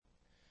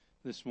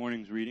This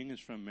morning's reading is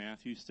from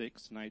Matthew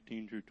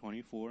 6:19 through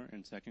 24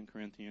 and 2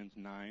 Corinthians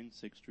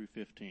 9:6 through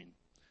 15.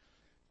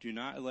 Do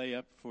not lay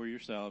up for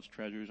yourselves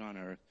treasures on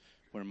earth,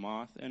 where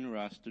moth and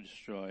rust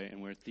destroy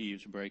and where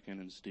thieves break in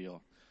and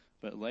steal.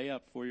 But lay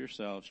up for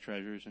yourselves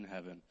treasures in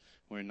heaven,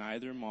 where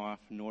neither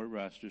moth nor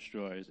rust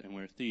destroys and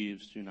where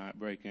thieves do not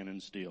break in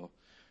and steal.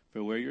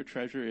 For where your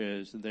treasure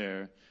is,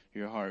 there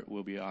your heart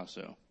will be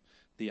also.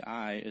 The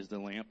eye is the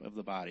lamp of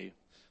the body.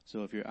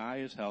 So if your eye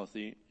is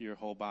healthy, your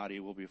whole body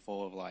will be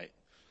full of light.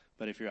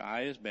 But if your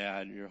eye is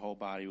bad, your whole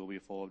body will be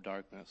full of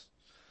darkness.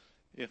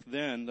 If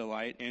then the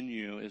light in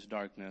you is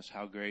darkness,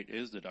 how great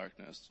is the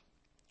darkness?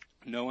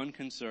 No one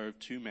can serve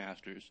two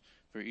masters,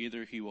 for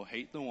either he will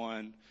hate the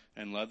one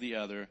and love the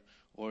other,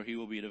 or he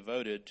will be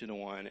devoted to the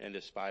one and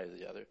despise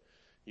the other.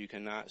 You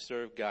cannot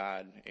serve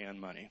God and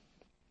money.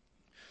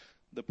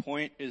 The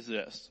point is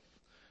this: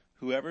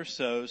 whoever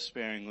sows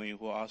sparingly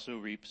will also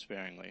reap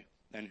sparingly,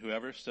 and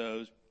whoever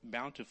sows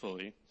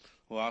bountifully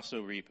will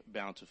also reap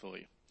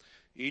bountifully.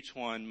 Each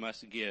one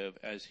must give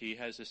as he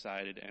has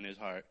decided in his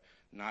heart,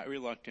 not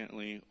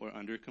reluctantly or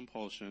under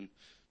compulsion,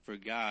 for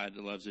God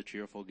loves a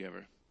cheerful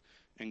giver.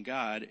 And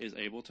God is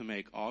able to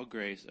make all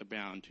grace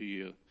abound to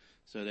you,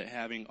 so that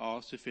having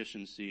all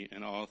sufficiency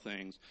in all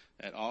things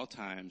at all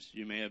times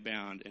you may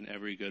abound in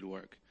every good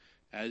work.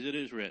 As it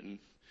is written,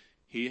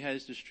 He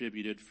has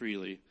distributed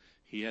freely,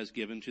 He has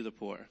given to the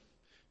poor.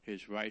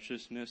 His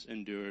righteousness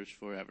endures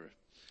forever.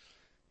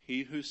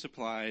 He who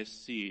supplies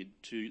seed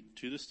to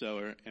the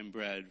sower and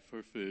bread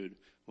for food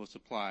will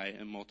supply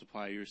and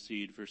multiply your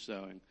seed for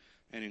sowing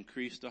and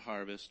increase the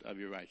harvest of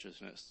your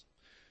righteousness.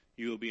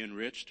 You will be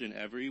enriched in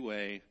every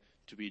way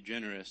to be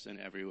generous in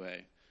every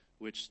way,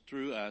 which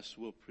through us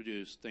will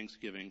produce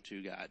thanksgiving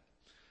to God.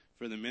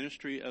 For the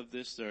ministry of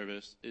this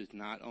service is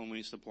not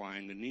only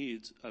supplying the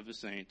needs of the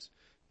saints,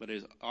 but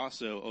is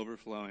also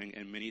overflowing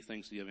in many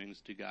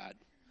thanksgivings to God.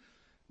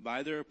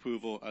 By their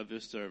approval of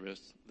this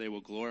service, they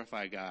will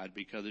glorify God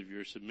because of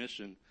your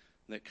submission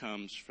that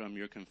comes from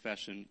your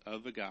confession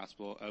of the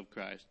gospel of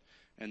Christ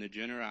and the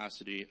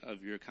generosity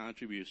of your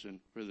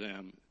contribution for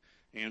them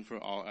and for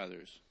all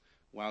others,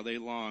 while they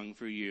long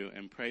for you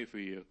and pray for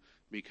you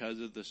because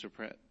of the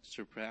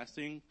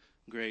surpassing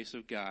grace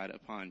of God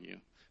upon you.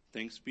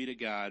 Thanks be to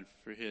God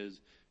for his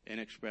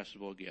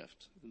inexpressible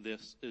gift.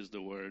 This is the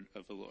word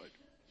of the Lord.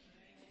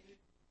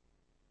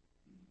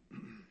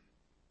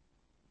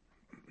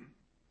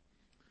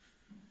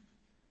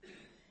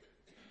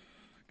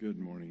 Good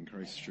morning,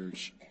 Christ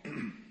Church. I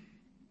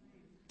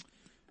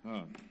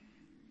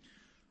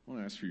want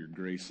to ask for your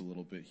grace a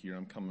little bit here.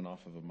 I'm coming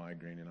off of a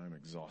migraine and I'm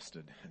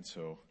exhausted. And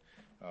so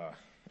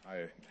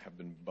I have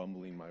been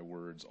bumbling my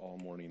words all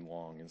morning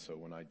long. And so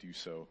when I do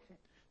so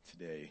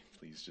today,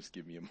 please just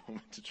give me a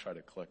moment to try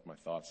to collect my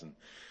thoughts and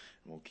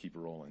we'll keep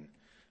rolling.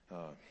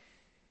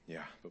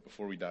 But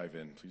before we dive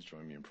in, please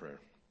join me in prayer.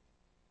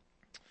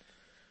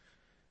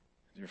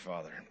 Dear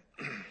Father,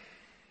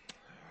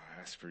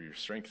 I ask for your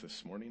strength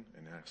this morning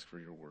and ask for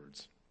your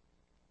words.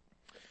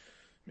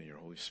 May your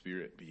Holy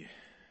Spirit be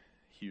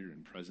here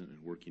and present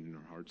and working in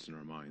our hearts and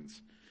our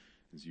minds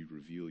as you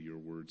reveal your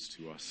words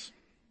to us.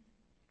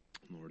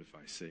 Lord, if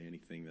I say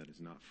anything that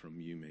is not from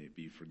you, may it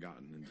be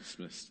forgotten and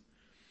dismissed.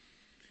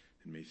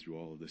 And may through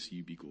all of this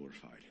you be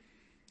glorified.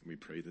 And we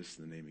pray this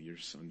in the name of your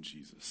Son,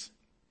 Jesus.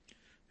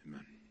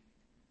 Amen.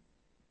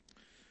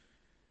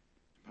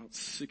 About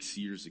 6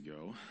 years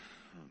ago,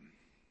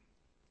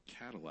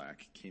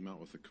 Cadillac came out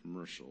with a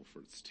commercial for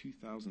its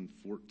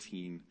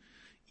 2014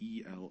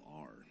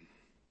 ELR.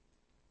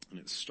 And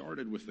it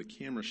started with a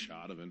camera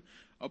shot of an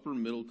upper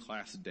middle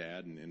class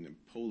dad in a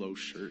polo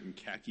shirt and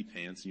khaki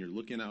pants, and you're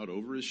looking out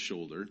over his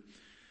shoulder,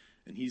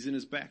 and he's in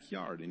his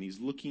backyard, and he's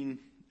looking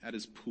at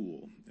his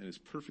pool and his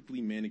perfectly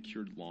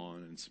manicured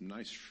lawn and some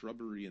nice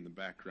shrubbery in the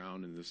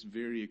background and this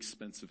very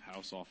expensive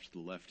house off to the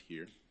left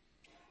here.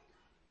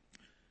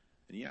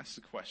 And he asks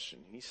the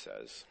question, and he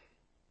says,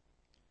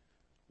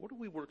 what do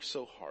we work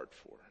so hard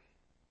for?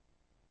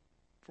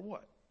 For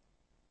what?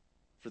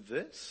 For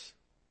this?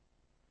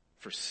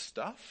 For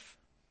stuff?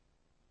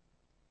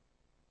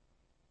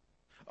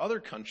 Other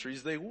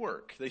countries, they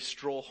work. They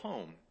stroll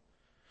home.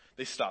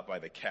 They stop by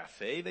the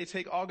cafe. They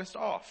take August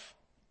off.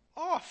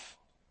 Off.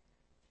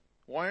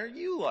 Why aren't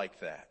you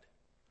like that?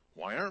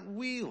 Why aren't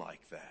we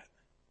like that?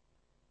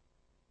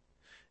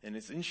 And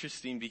it's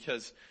interesting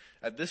because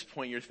at this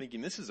point you're thinking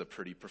this is a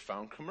pretty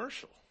profound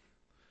commercial.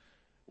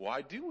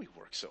 Why do we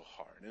work so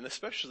hard? And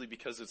especially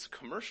because it's a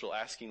commercial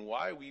asking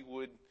why we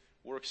would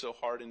work so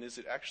hard, and is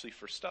it actually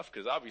for stuff?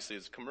 Because obviously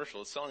it's a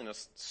commercial, it's selling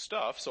us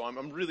stuff, so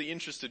I'm really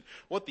interested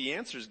what the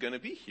answer is going to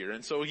be here.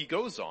 And so he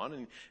goes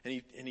on and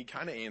he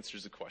kind of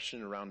answers the question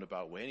in a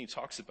roundabout way, and he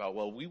talks about,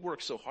 well, we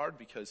work so hard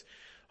because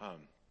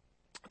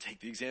take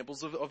the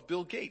examples of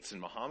Bill Gates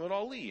and Muhammad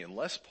Ali and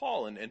Les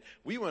Paul, and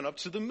we went up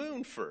to the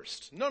moon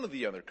first. None of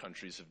the other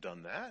countries have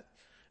done that.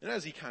 And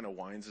as he kind of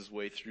winds his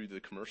way through the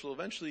commercial,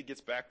 eventually he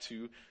gets back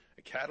to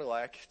a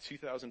Cadillac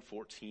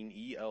 2014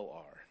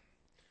 ELR.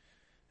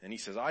 And he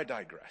says, I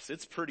digress.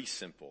 It's pretty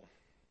simple.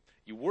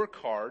 You work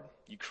hard,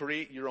 you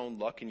create your own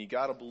luck, and you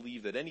gotta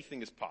believe that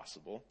anything is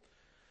possible.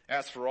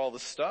 As for all the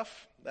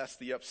stuff, that's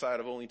the upside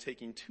of only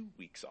taking 2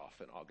 weeks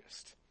off in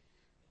August.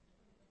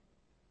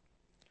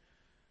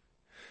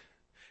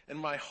 And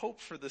my hope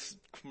for this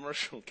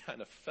commercial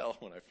kind of fell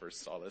when I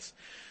first saw this,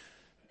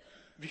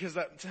 because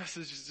that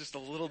message is just a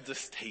little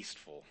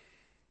distasteful.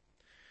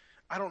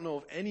 I don't know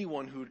of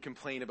anyone who would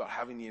complain about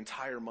having the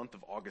entire month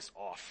of August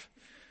off.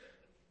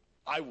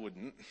 I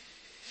wouldn't.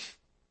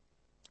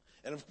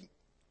 And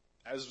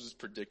as was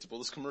predictable,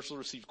 this commercial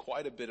received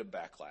quite a bit of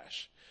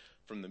backlash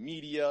from the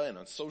media and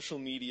on social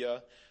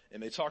media.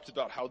 And they talked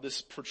about how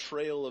this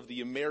portrayal of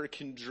the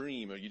American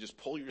dream, or you just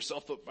pull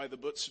yourself up by the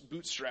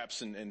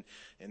bootstraps and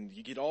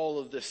you get all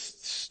of this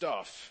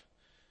stuff,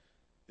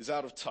 is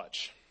out of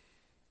touch.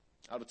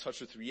 Out of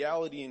touch with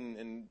reality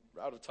and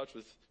out of touch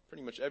with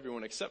pretty much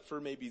everyone except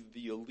for maybe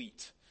the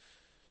elite,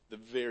 the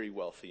very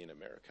wealthy in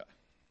America.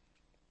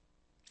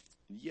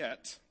 And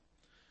yet,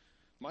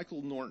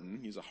 Michael Norton,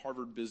 he's a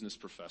Harvard business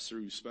professor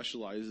who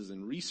specializes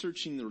in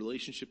researching the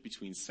relationship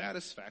between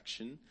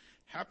satisfaction,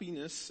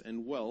 happiness,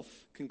 and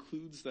wealth,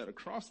 concludes that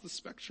across the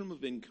spectrum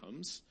of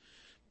incomes,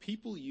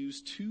 people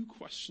use 2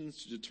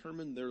 questions to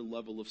determine their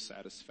level of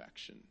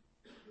satisfaction.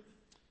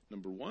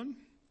 Number 1,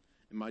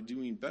 am I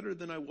doing better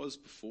than I was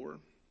before?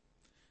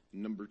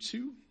 And number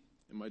 2,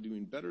 am I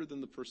doing better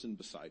than the person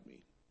beside me?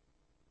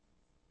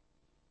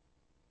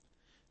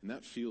 And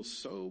that feels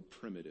so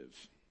primitive,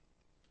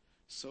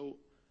 so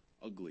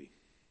ugly.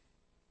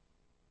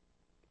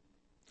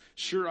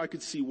 Sure, I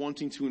could see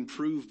wanting to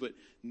improve, but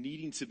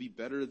needing to be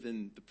better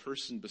than the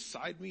person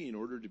beside me in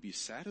order to be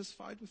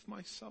satisfied with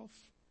myself?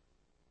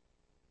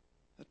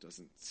 That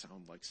doesn't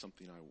sound like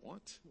something I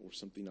want or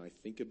something I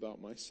think about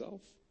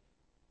myself.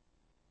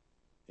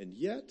 And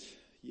yet,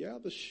 yeah,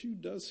 the shoe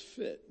does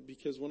fit,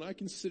 because when I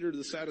consider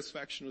the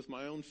satisfaction with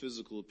my own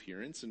physical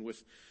appearance and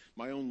with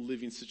my own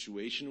living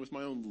situation, with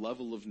my own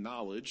level of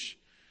knowledge,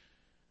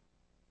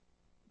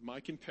 my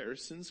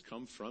comparisons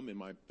come from,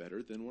 am I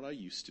better than what I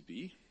used to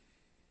be?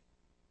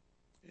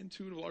 And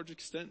to a large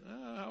extent,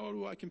 how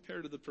do I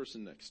compare to the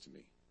person next to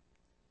me?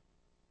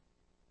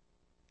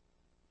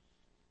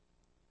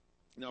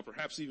 Now,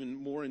 perhaps even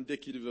more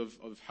indicative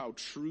of how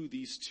true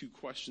these 2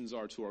 questions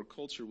are to our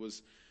culture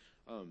was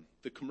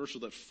the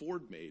commercial that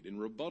Ford made in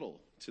rebuttal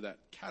to that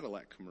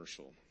Cadillac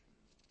commercial.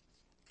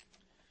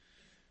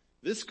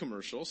 This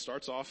commercial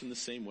starts off in the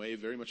same way,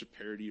 very much a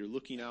parody. You're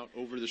looking out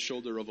over the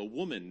shoulder of a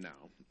woman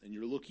now, and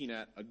you're looking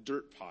at a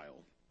dirt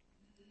pile.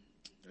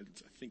 I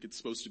think it's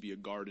supposed to be a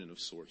garden of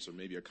sorts, or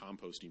maybe a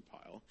composting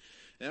pile.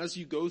 And as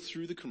you go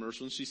through the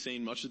commercial, and she's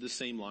saying much of the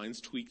same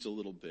lines, tweaked a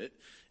little bit.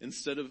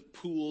 Instead of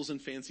pools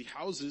and fancy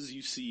houses,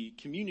 you see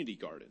community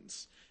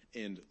gardens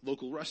and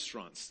local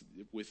restaurants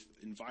with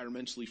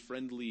environmentally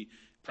friendly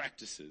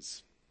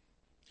practices.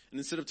 And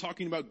instead of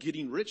talking about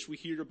getting rich, we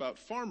hear about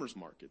farmers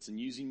markets and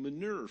using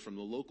manure from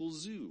the local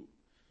zoo.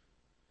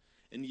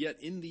 And yet,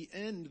 in the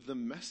end, the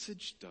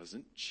message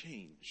doesn't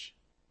change.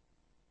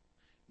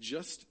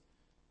 Just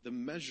the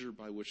measure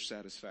by which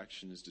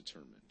satisfaction is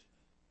determined.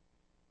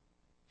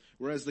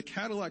 Whereas the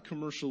Cadillac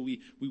commercial,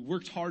 we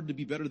worked hard to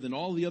be better than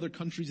all the other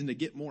countries and to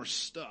get more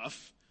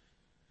stuff.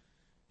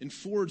 In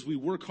Ford's, we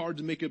work hard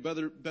to make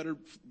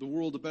the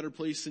world a better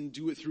place and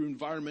do it through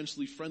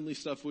environmentally friendly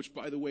stuff, which,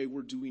 by the way,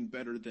 we're doing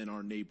better than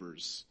our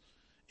neighbors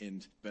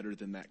and better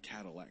than that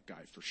Cadillac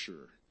guy for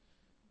sure.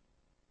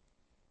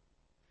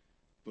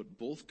 But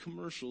both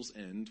commercials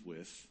end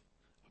with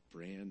a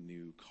brand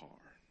new car.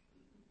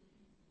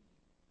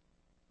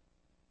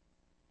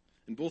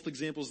 In both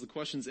examples, the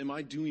questions, am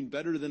I doing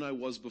better than I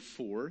was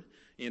before,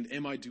 and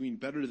am I doing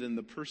better than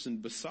the person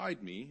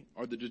beside me,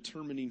 are the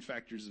determining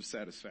factors of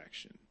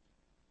satisfaction.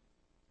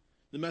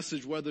 The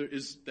message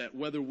is that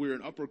whether we're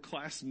an upper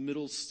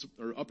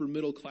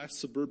middle class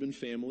suburban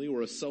family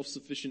or a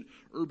self-sufficient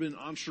urban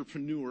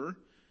entrepreneur,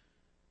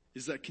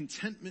 is that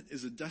contentment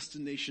is a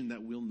destination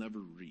that we'll never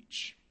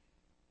reach.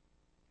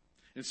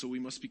 And so we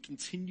must be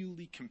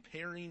continually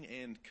comparing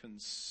and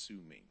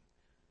consuming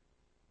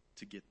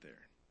to get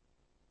there.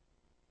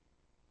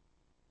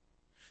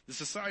 The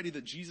society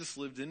that Jesus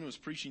lived in, was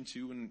preaching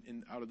to,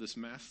 and out of this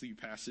Matthew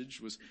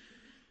passage,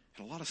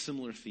 had a lot of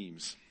similar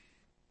themes.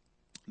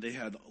 They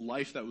had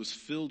life that was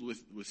filled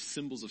with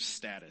symbols of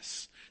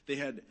status. They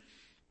had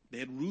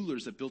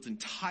rulers that built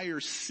entire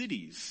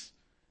cities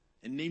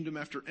and named them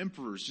after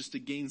emperors just to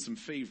gain some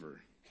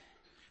favor.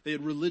 They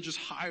had religious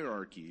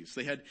hierarchies.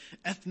 They had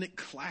ethnic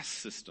class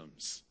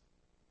systems.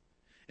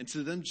 And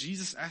to them,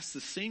 Jesus asked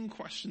the same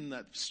question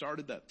that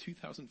started that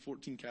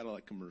 2014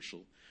 Cadillac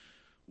commercial.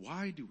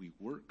 Why do we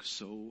work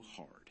so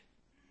hard?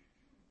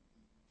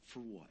 For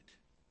what?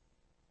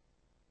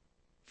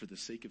 For the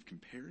sake of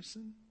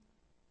comparison?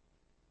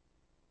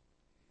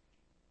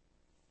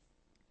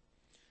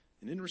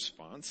 And in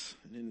response,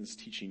 and in this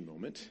teaching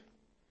moment,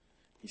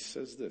 he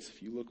says this.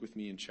 If you look with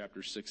me in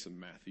chapter 6 of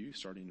Matthew,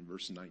 starting in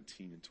verse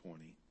 19 and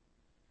 20.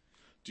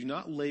 Do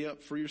not lay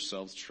up for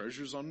yourselves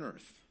treasures on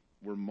earth,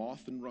 where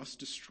moth and rust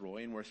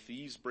destroy and where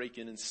thieves break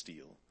in and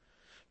steal.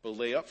 But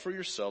lay up for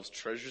yourselves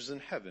treasures in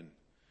heaven,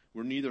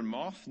 where neither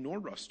moth nor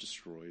rust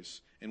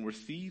destroys, and where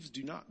thieves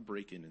do not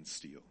break in and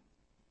steal.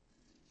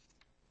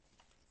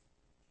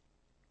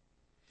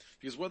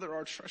 Because whether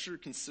our treasure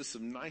consists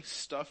of nice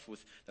stuff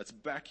that's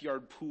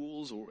backyard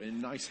pools or in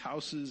nice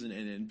houses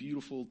and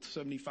beautiful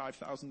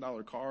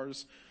 $75,000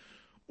 cars,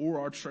 or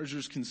our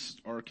treasures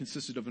are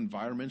consisted of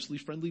environmentally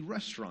friendly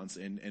restaurants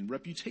and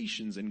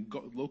reputations and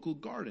local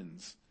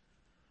gardens,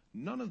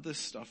 none of this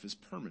stuff is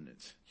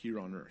permanent here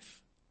on earth.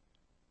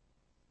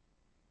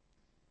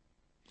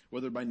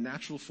 Whether by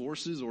natural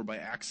forces or by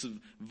acts of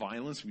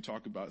violence, we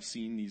talk about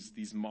seeing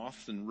these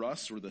moths and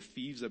rust or the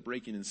thieves that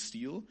break in and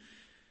steal.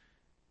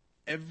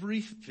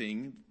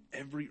 Everything,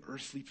 every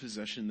earthly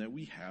possession that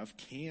we have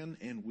can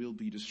and will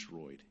be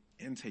destroyed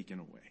and taken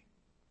away.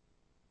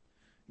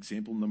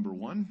 Example number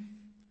 1,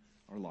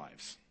 our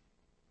lives.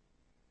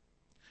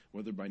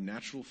 Whether by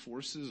natural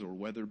forces or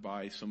whether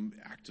by some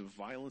act of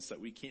violence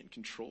that we can't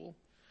control,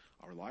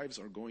 our lives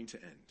are going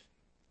to end.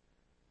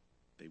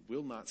 They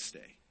will not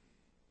stay.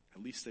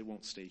 At least they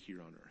won't stay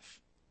here on earth.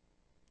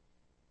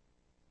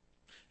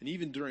 And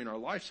even during our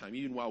lifetime,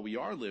 even while we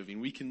are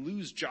living, we can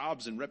lose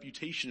jobs and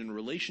reputation and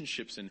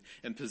relationships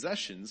and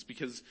possessions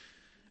because,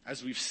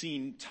 as we've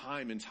seen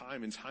time and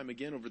time and time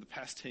again over the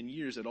past 10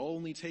 years, it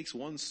only takes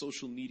one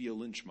social media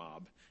lynch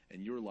mob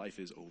and your life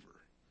is over.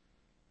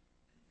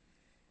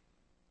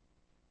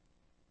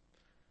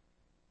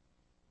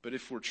 But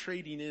if we're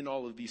trading in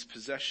all of these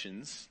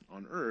possessions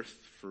on earth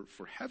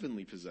for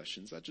heavenly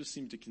possessions, that just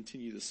seems to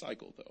continue the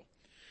cycle, though.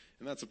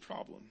 And that's a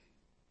problem.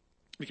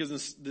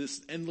 Because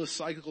this endless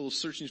cycle of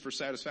searching for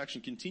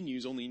satisfaction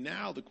continues, only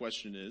now the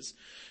question is,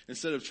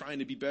 instead of trying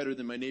to be better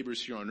than my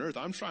neighbors here on earth,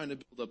 I'm trying to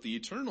build up the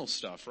eternal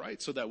stuff, right?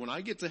 So that when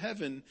I get to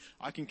heaven,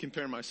 I can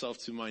compare myself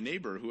to my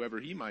neighbor, whoever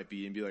he might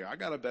be, and be like, I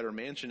got a better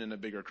mansion and a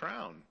bigger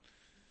crown.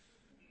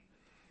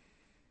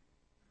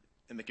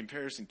 And the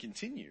comparison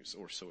continues,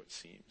 or so it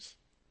seems.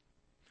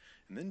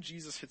 And then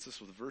Jesus hits us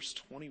with verse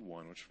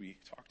 21, which we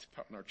talked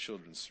about in our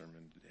children's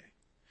sermon today.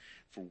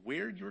 For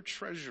where your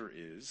treasure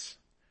is,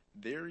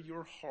 there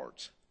your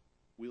heart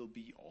will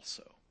be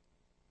also.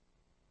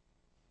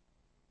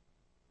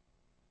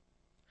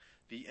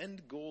 The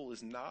end goal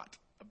is not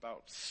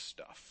about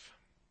stuff,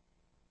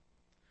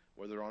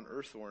 whether on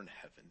earth or in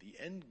heaven.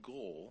 The end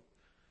goal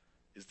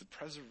is the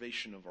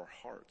preservation of our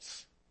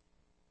hearts.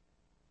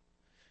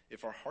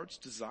 If our hearts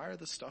desire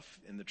the stuff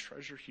and the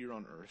treasure here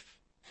on earth,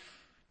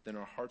 then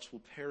our hearts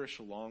will perish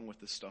along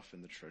with the stuff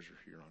and the treasure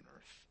here on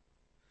earth.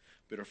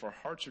 But if our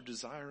hearts are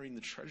desiring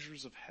the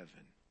treasures of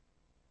heaven,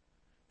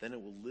 then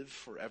it will live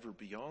forever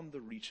beyond the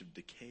reach of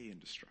decay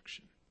and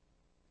destruction.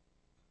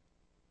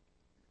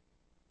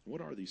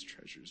 What are these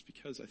treasures?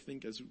 Because I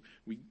think as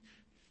we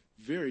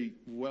very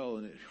well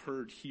and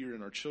heard here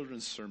in our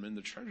children's sermon,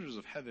 the treasures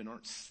of heaven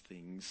aren't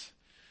things.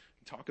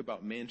 We talk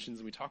about mansions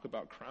and we talk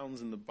about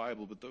crowns in the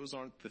Bible, but those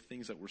aren't the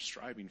things that we're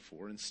striving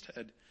for.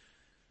 Instead,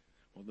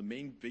 well, the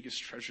main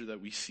biggest treasure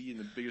that we see and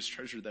the biggest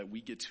treasure that we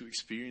get to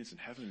experience in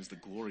heaven is the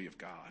glory of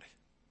God.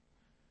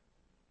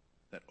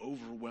 That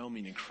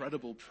overwhelming,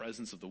 incredible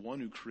presence of the one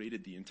who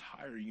created the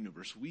entire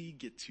universe. We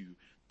get to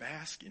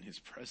bask in his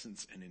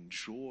presence and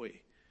enjoy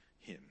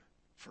him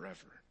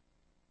forever.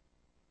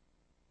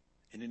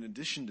 And in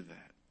addition to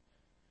that,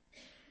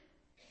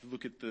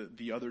 look at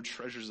the other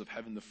treasures of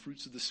heaven, the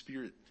fruits of the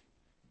Spirit,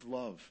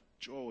 love,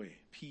 joy,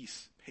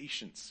 peace,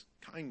 patience,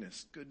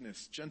 kindness,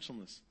 goodness,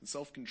 gentleness, and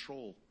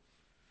self-control.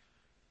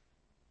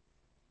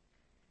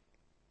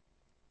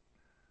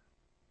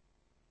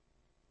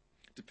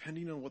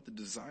 Depending on what the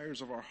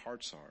desires of our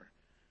hearts are,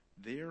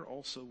 there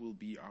also will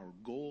be our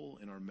goal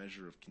and our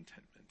measure of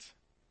contentment.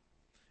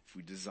 If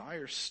we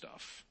desire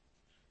stuff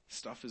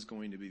is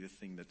going to be the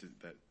thing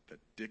that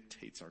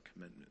dictates our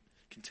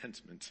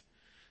contentment.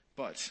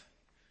 But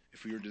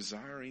if we are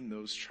desiring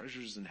those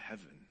treasures in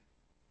heaven,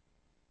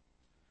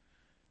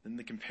 then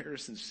the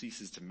comparison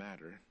ceases to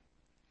matter.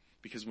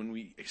 Because when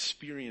we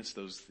experience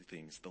those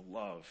things, the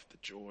love, the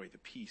joy, the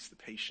peace, the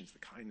patience, the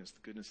kindness,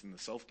 the goodness, and the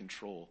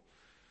self-control,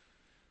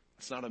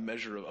 it's not a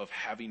measure of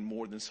having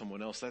more than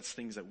someone else. That's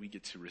things that we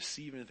get to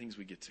receive and things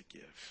we get to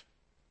give.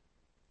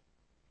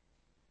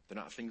 They're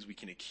not things we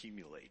can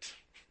accumulate.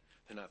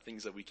 They're not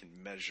things that we can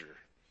measure.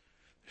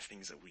 They're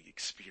things that we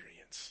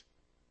experience.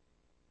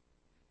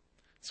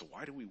 So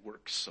why do we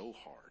work so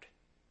hard?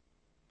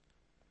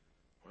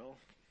 Well,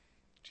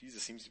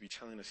 Jesus seems to be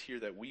telling us here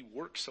that we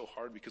work so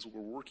hard because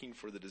we're working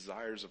for the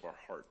desires of our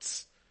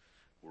hearts,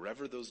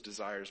 wherever those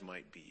desires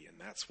might be, and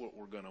that's what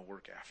we're going to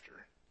work after.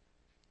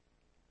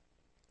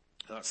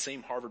 That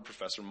same Harvard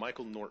professor,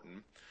 Michael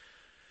Norton,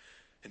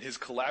 and his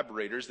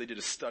collaborators, they did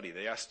a study.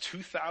 They asked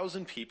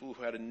 2,000 people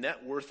who had a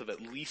net worth of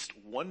at least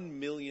 $1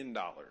 million,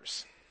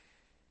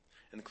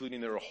 including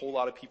there were a whole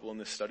lot of people in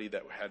this study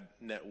that had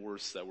net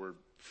worths that were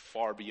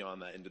far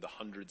beyond that, into the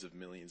hundreds of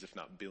millions, if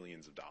not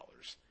billions of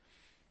dollars.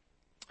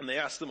 And they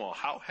asked them all,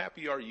 how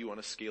happy are you on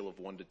a scale of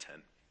 1 to 10?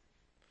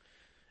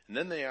 And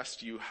then they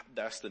asked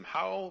them,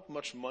 how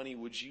much money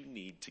would you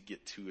need to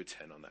get to a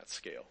 10 on that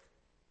scale?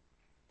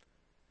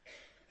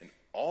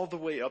 All the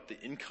way up the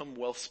income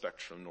wealth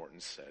spectrum, Norton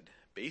said,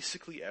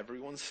 basically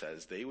everyone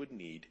says they would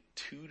need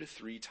 2 to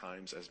 3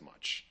 times as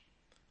much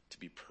to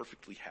be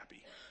perfectly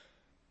happy.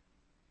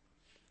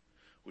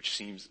 Which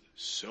seems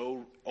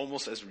so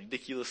almost as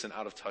ridiculous and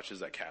out of touch as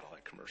that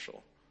Cadillac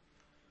commercial.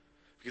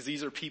 Because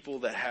these are people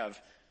that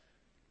have,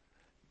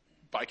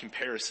 by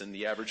comparison,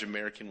 the average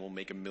American will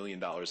make $1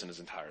 million in his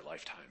entire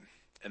lifetime.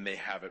 And they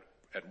have it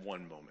at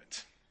one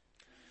moment.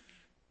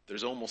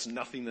 There's almost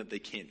nothing that they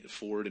can't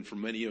afford, and for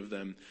many of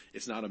them,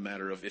 it's not a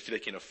matter of if they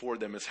can afford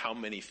them, it's how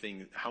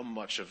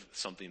much of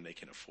something they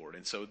can afford.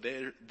 And so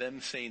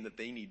them saying that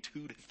they need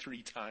 2 to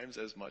 3 times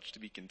as much to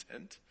be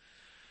content.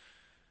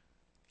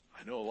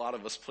 I know a lot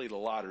of us play the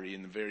lottery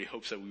in the very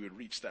hopes that we would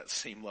reach that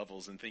same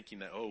levels and thinking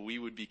that, we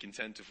would be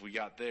content if we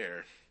got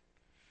there.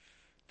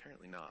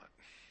 Apparently not.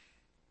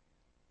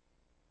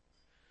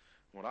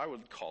 What I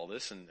would call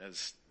this, and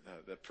as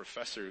the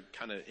professor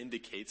kind of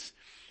indicates,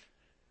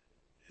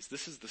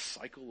 this is the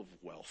cycle of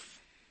wealth.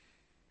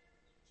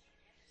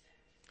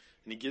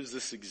 And he gives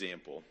this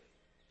example.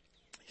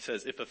 He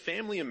says, if a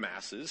family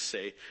amasses,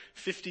 say,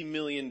 $50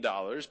 million,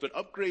 but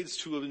upgrades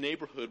to a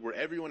neighborhood where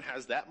everyone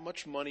has that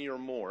much money or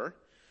more,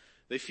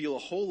 they feel a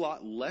whole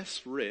lot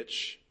less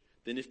rich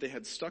than if they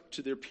had stuck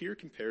to their peer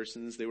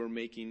comparisons that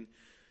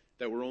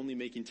were only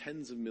making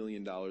tens of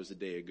millions of dollars a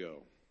day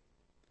ago.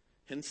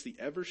 Hence the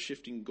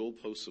ever-shifting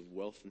goalposts of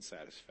wealth and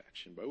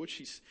satisfaction. By which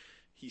he's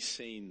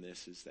saying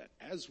this is that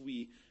as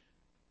we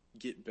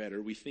get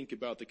better, we think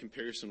about the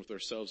comparison with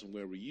ourselves and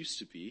where we used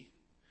to be.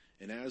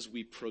 And as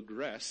we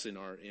progress in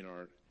our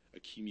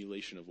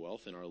accumulation of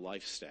wealth and our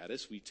life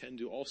status, we tend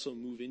to also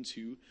move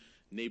into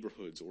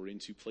neighborhoods or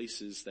into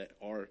places that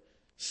are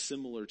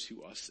similar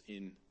to us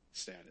in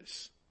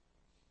status.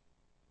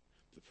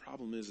 The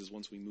problem is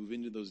once we move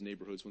into those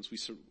neighborhoods, once we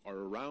are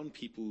around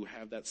people who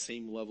have that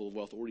same level of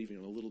wealth or even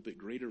a little bit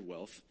greater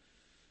wealth,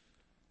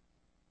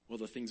 well,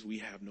 the things we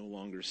have no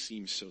longer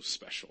seem so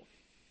special.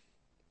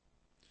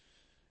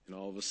 And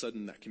all of a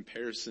sudden, that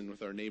comparison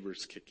with our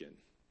neighbors kick in.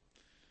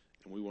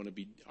 And we want to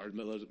be, our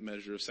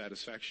measure of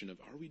satisfaction of,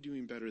 are we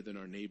doing better than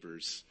our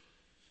neighbors,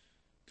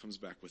 comes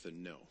back with a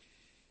no.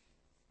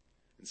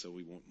 And so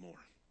we want more.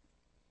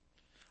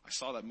 I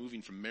saw that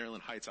moving from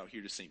Maryland Heights out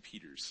here to St.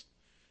 Peter's.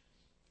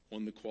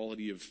 One, the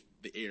quality of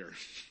the air.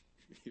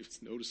 It was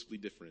noticeably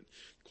different.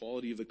 The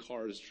quality of the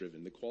cars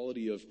driven, the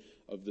quality of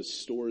the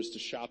stores to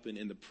shop in,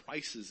 and the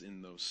prices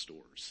in those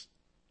stores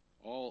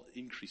all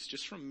increased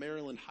just from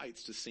Maryland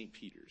Heights to St.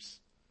 Peter's.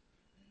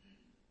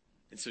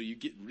 And so you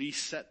get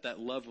reset that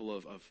level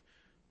of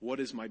what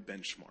is my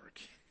benchmark?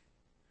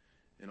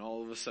 And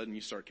all of a sudden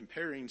you start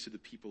comparing to the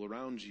people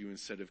around you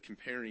instead of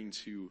comparing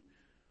to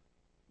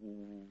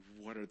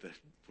what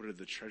are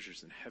the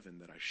treasures in heaven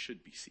that I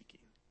should be seeking.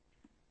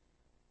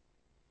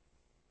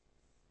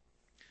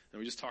 Now,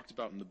 we just talked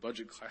about in the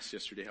budget class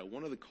yesterday how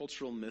one of the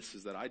cultural myths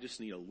is that I just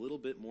need a little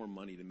bit more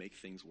money to make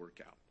things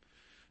work out,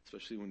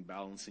 especially when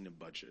balancing a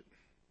budget.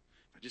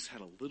 If I just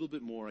had a little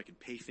bit more, I could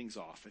pay things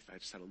off. If I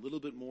just had a little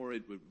bit more,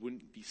 it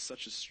wouldn't be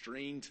such a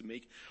strain to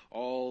make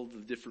all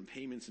the different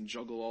payments and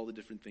juggle all the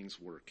different things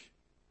work.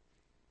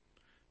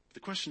 But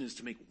the question is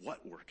to make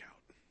what work out?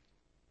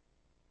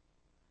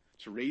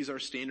 To raise our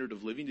standard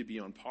of living to be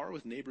on par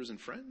with neighbors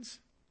and friends?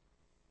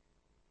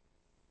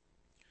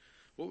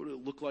 What would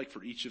it look like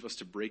for each of us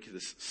to break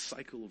this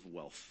cycle of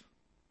wealth?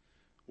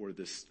 Or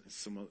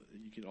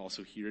you can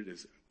also hear it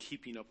as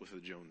keeping up with the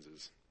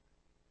Joneses.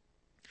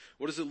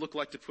 What does it look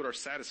like to put our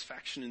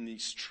satisfaction in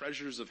these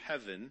treasures of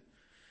heaven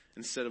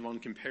instead of on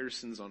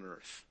comparisons on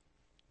earth?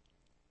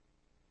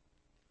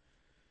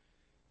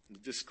 The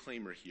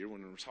disclaimer here,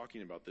 when we're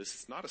talking about this,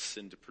 it's not a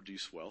sin to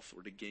produce wealth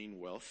or to gain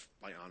wealth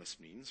by honest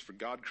means, for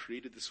God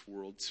created this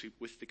world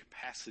with the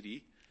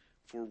capacity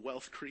for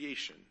wealth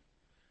creation.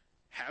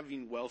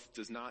 Having wealth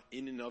does not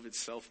in and of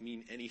itself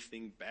mean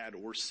anything bad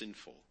or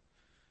sinful.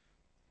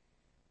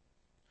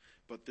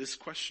 But this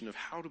question of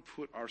how to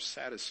put our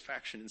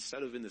satisfaction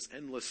instead of in this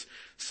endless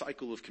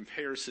cycle of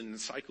comparison and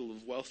cycle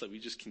of wealth that we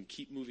just can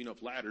keep moving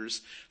up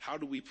ladders, how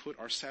do we put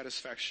our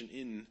satisfaction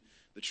in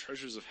the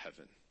treasures of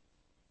heaven?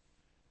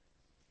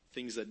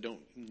 Things that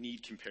don't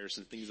need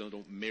comparison, things that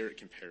don't merit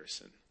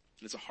comparison.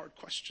 And it's a hard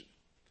question.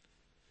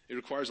 It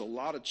requires a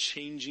lot of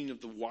changing of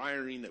the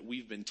wiring that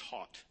we've been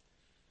taught.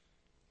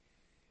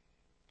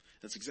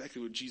 That's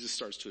exactly what Jesus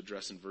starts to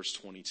address in verse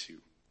 22.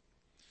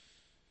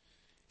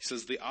 He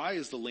says, the eye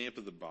is the lamp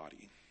of the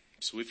body.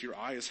 So if your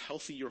eye is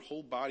healthy, your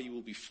whole body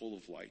will be full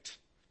of light.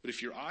 But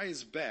if your eye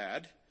is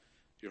bad,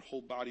 your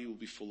whole body will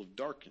be full of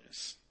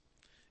darkness.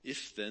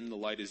 If then the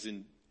light is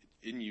in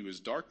you is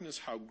darkness,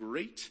 how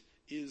great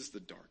is the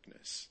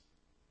darkness?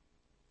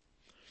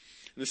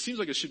 And this seems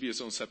like it should be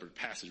its own separate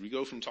passage. We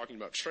go from talking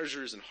about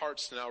treasures and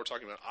hearts to now we're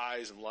talking about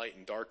eyes and light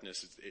and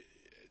darkness. It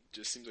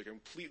just seems like a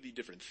completely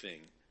different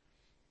thing.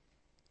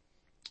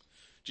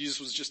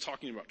 Jesus was just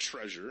talking about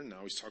treasure, and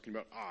now he's talking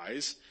about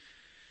eyes.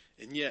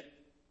 And yet,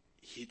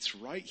 it's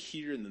right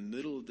here in the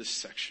middle of this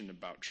section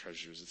about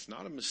treasures. It's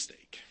not a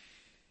mistake.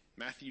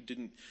 Matthew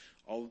didn't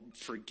all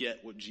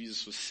forget what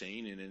Jesus was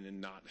saying and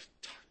not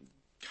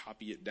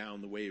copy it down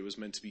the way it was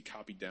meant to be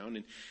copied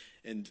down.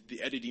 and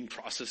the editing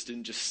process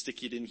didn't just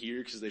stick it in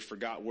here because they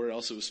forgot where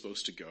else it was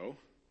supposed to go.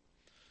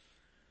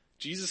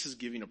 Jesus is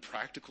giving a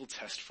practical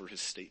test for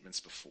his statements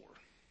before.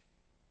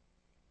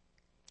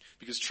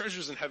 Because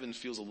treasures in heaven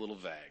feels a little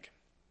vague.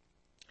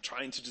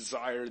 Trying to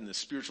desire in the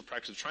spiritual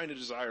practice of trying to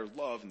desire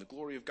love and the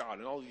glory of God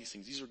and all of these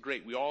things. These are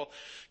great. We all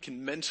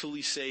can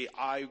mentally say,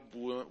 I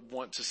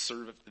want to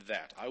serve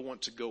that. I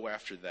want to go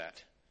after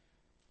that.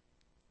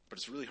 But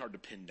it's really hard to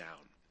pin down.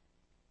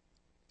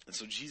 And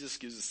so Jesus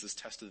gives us this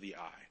test of the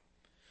eye.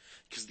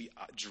 Because the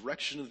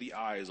direction of the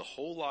eye is a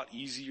whole lot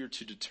easier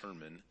to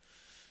determine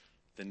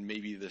than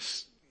maybe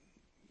this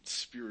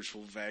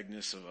spiritual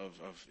vagueness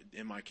of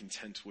am I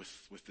content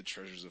with the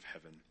treasures of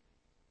heaven?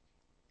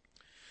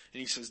 And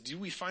he says, do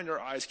we find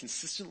our eyes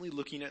consistently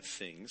looking at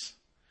things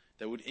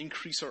that would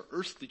increase our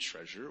earthly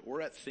treasure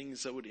or at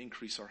things that would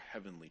increase our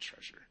heavenly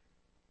treasure?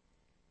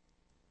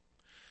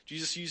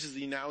 Jesus uses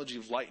the analogy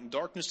of light and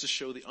darkness to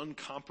show the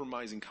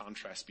uncompromising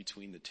contrast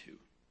between the two.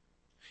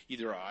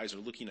 Either our eyes are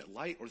looking at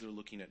light or they're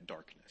looking at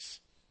darkness.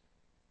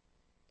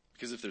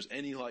 Because if there's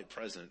any light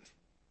present,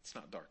 it's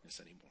not darkness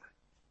anymore.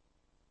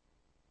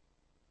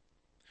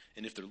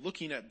 And if they're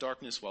looking at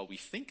darkness while we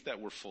think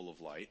that we're full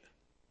of light,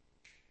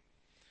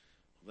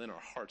 then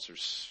our hearts are,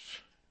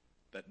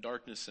 that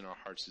darkness in our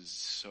hearts is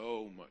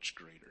so much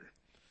greater,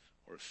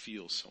 or it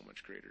feels so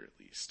much greater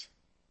at least.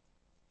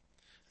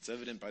 It's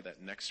evident by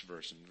that next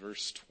verse, in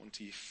verse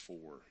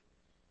 24.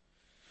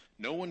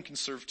 No one can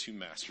serve two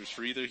masters,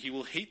 for either he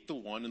will hate the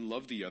one and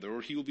love the other,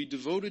 or he will be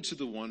devoted to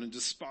the one and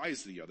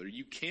despise the other.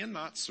 You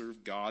cannot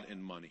serve God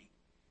and money.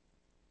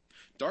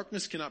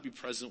 Darkness cannot be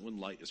present when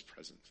light is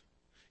present.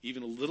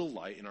 Even a little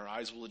light and our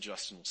eyes will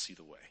adjust and we'll see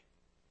the way.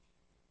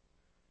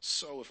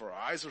 So if our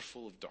eyes are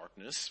full of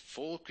darkness,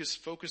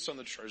 focused on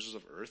the treasures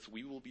of earth,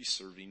 we will be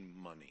serving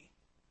money.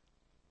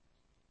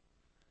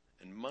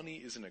 And money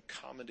is an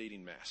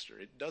accommodating master.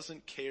 It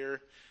doesn't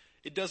care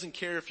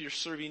if you're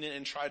serving it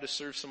and try to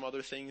serve some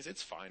other things.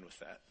 It's fine with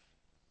that.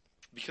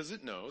 Because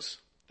it knows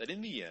that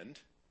in the end,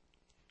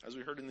 as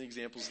we heard in the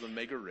examples of the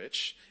mega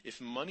rich,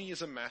 if money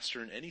is a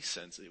master in any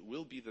sense, it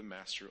will be the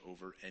master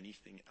over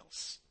anything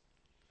else.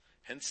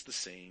 Hence the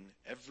saying,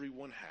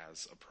 everyone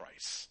has a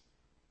price.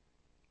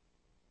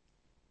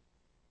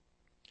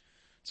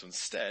 So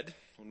instead,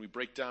 when we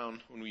break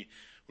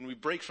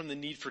from the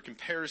need for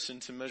comparison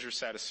to measure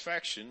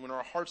satisfaction, when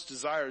our heart's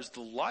desire is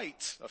the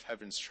light of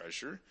heaven's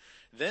treasure,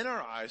 then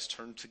our eyes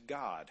turn to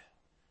God,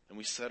 and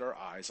we set our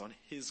eyes on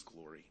his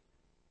glory.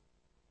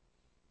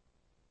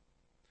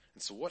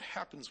 And so what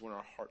happens when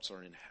our hearts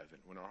are in heaven?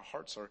 When our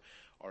hearts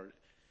are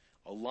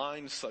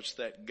aligned such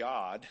that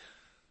God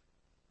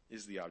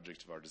is the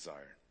object of our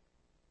desire?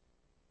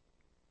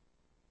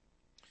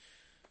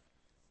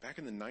 Back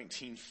in the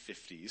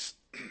 1950s,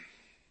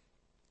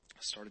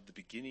 started the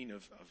beginning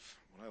of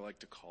what I like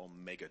to call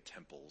mega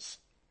temples.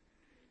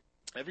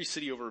 Every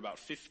city over about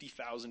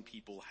 50,000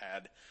 people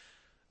had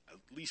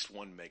at least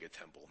one mega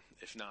temple,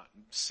 if not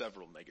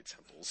several mega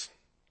temples.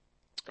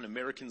 And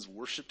Americans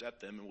worshipped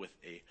at them with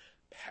a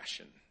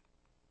passion.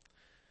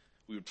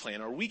 We would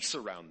plan our weeks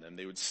around them.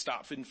 They would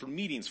stop in for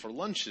meetings, for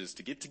lunches,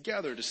 to get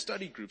together, to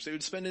study groups. They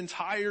would spend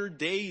entire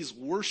days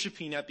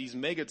worshiping at these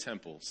mega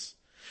temples.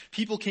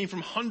 People came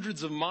from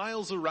hundreds of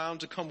miles around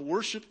to come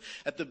worship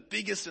at the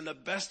biggest and the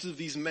best of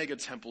these mega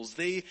temples.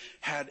 They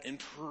had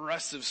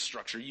impressive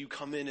structure. You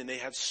come in and they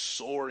had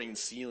soaring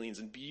ceilings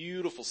and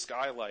beautiful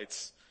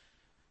skylights.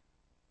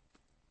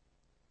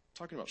 I'm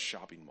talking about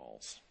shopping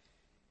malls.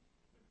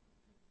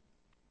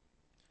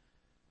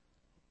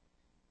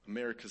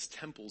 America's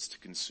temples to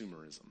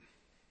consumerism.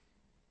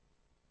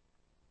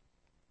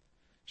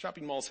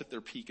 Shopping malls hit their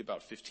peak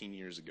about 15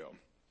 years ago.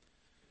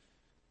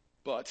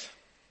 But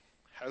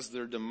has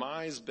their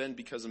demise been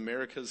because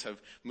Americans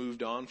have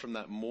moved on from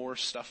that more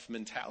stuff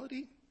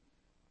mentality?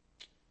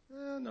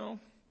 No.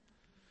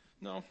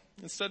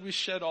 Instead, we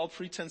shed all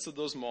pretense of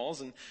those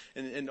malls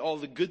and all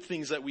the good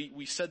things that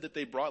we said that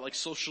they brought, like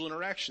social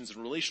interactions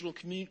and relational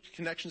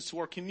connections to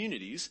our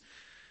communities,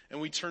 and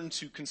we turn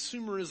to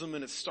consumerism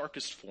in its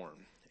starkest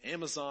form,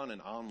 Amazon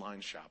and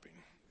online shopping.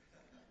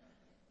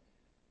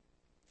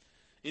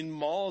 In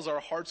malls, our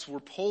hearts were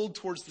pulled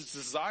towards this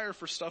desire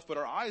for stuff, but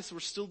our eyes were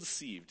still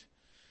deceived,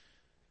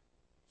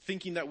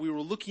 thinking that we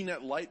were looking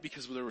at light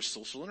because there was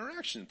social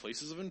interaction,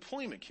 places of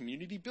employment,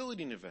 community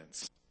building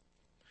events.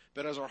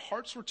 But as our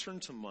hearts were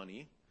turned to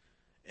money,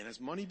 and as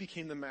money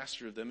became the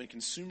master of them and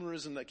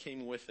consumerism that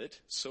came with it,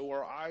 so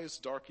our eyes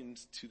darkened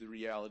to the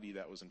reality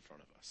that was in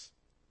front of us.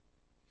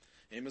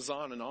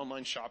 Amazon and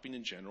online shopping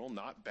in general,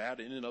 not bad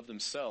in and of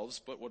themselves,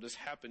 but what has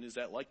happened is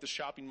that, like the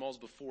shopping malls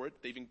before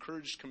it, they've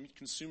encouraged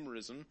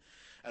consumerism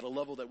at a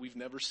level that we've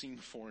never seen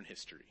before in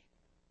history.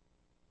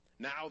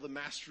 Now the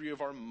mastery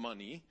of our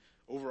money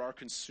over our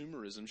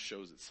consumerism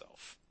shows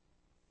itself.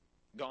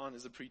 Gone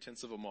is the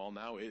pretense of a mall.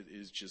 Now it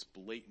is just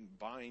blatant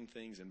buying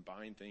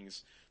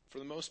things for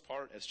the most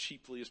part as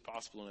cheaply as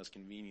possible and as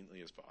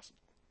conveniently as possible.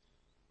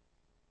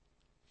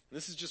 And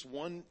this is just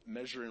one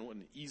measure in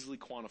one easily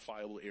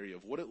quantifiable area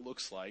of what it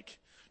looks like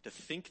to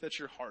think that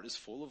your heart is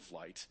full of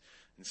light.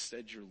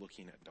 Instead, you're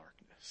looking at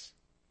darkness.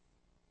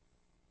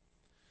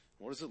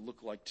 What does it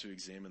look like to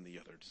examine the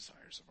other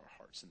desires of our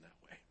hearts in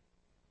that way?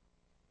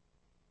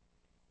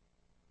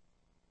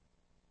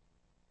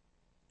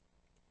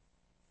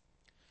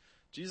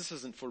 Jesus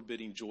isn't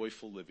forbidding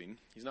joyful living.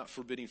 He's not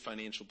forbidding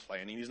financial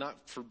planning. He's not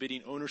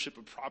forbidding ownership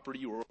of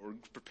property or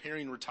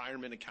preparing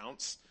retirement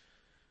accounts.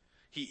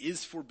 He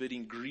is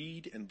forbidding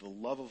greed and the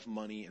love of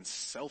money and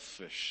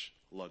selfish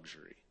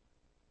luxury.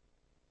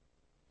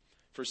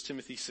 1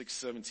 Timothy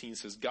 6:17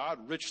 says,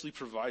 God richly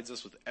provides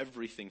us with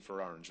everything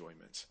for our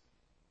enjoyment.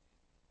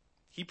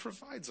 He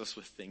provides us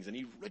with things, and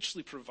he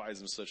richly provides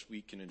them such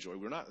we can enjoy.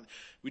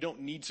 We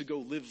don't need to go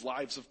live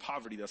lives of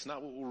poverty. That's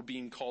not what we're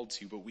being called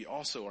to, but we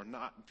also are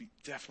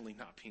definitely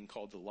not being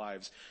called to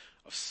lives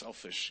of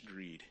selfish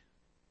greed.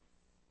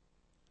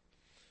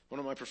 One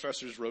of my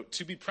professors wrote,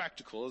 to be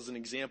practical as an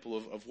example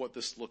of what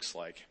this looks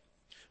like.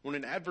 When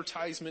an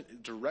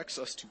advertisement directs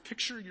us to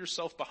picture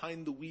yourself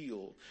behind the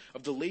wheel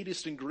of the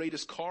latest and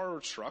greatest car or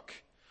truck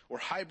or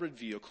hybrid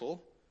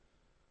vehicle,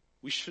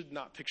 we should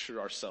not picture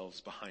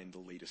ourselves behind the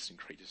latest and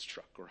greatest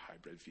truck or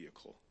hybrid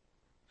vehicle.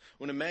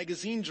 When a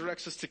magazine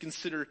directs us to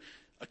consider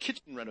a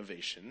kitchen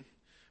renovation,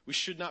 we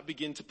should not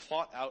begin to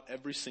plot out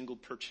every single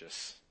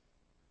purchase.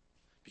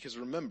 Because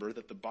remember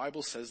that the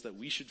Bible says that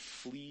we should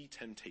flee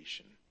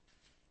temptation.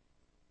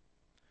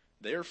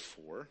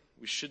 Therefore,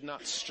 we should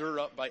not stir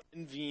up by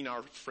envying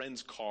our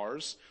friends'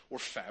 cars or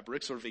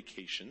fabrics or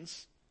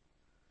vacations.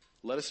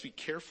 Let us be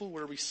careful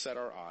where we set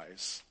our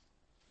eyes.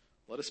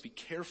 Let us be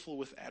careful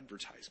with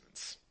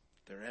advertisements.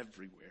 They're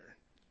everywhere.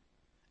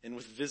 And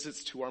with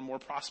visits to our more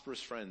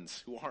prosperous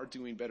friends who are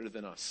doing better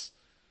than us.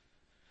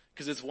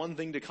 Because it's one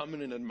thing to come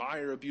in and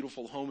admire a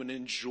beautiful home and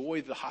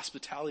enjoy the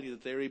hospitality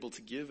that they're able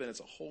to give, and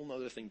it's a whole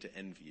other thing to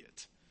envy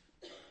it.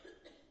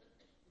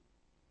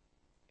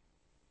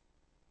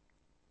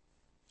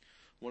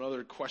 One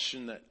other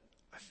question that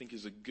I think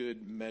is a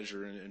good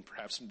measure and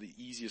perhaps the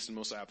easiest and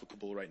most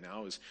applicable right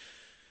now is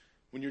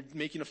when you're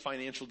making a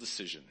financial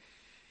decision.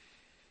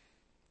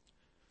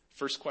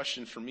 First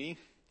question for me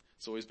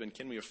has always been,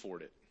 can we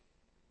afford it?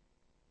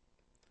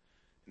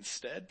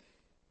 Instead,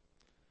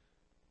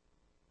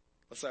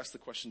 let's ask the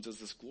question, does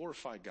this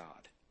glorify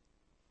God?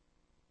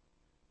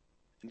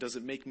 And does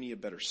it make me a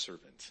better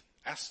servant?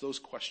 Ask those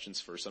questions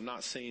first. I'm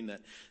not saying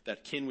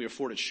that can we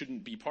afford it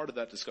shouldn't be part of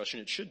that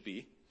discussion. It should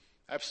be.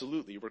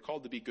 Absolutely. We're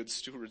called to be good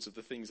stewards of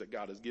the things that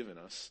God has given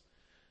us.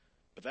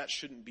 But that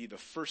shouldn't be the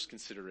first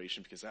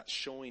consideration, because that's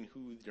showing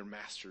who your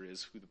master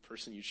is, who the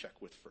person you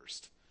check with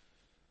first.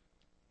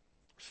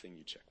 Thing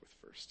you check with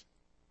first.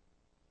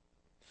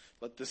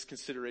 Let this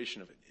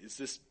consideration of it, is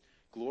this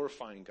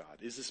glorifying God?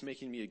 Is this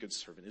making me a good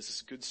servant? Is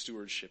this good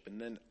stewardship? And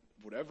then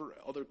whatever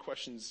other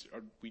questions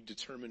we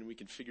determine, we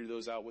can figure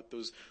those out, what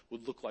those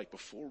would look like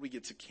before we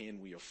get to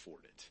can we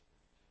afford it?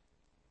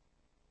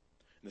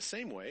 In the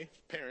same way,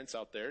 parents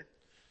out there,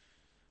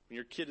 when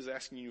your kid is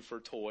asking you for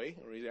a toy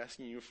or he's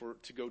asking you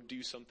to go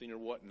do something or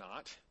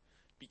whatnot,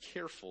 be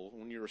careful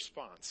when your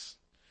response.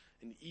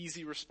 An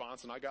easy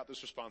response, and I got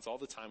this response all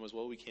the time, was,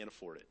 well, we can't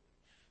afford it.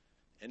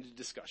 End of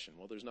discussion.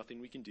 Well, there's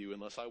nothing we can do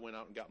unless I went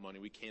out and got money.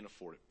 We can't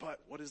afford it. But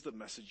what is the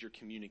message you're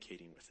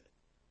communicating with it?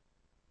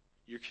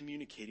 You're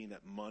communicating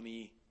that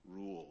money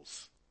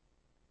rules.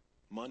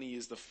 Money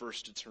is the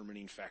first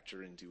determining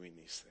factor in doing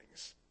these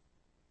things.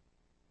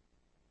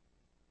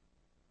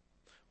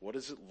 What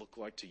does it look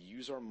like to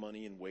use our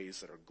money in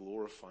ways that are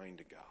glorifying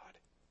to God?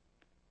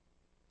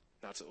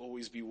 Not to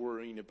always be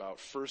worrying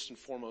about, first and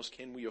foremost,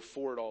 can we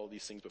afford all of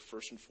these things? But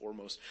first and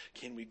foremost,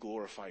 can we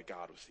glorify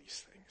God with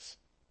these things?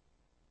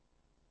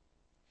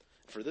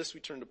 For this,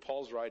 we turn to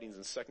Paul's writings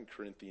in 2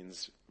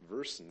 Corinthians,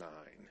 verse 9.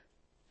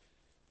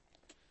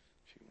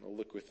 If you want to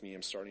look with me,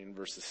 I'm starting in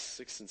verses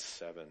 6 and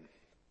 7.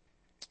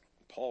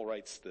 Paul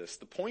writes this,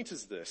 the point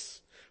is this,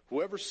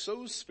 whoever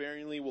sows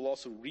sparingly will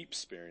also reap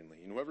sparingly,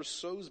 and whoever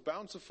sows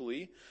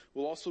bountifully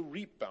will also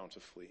reap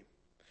bountifully.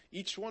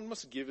 Each one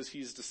must give as he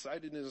has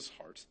decided in his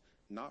heart,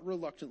 not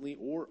reluctantly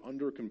or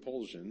under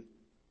compulsion,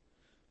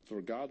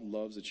 for God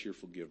loves a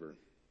cheerful giver.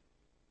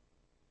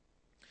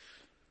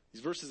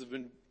 These verses have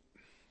been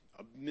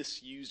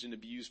misused and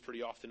abused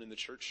pretty often in the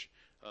church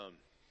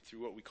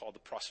through what we call the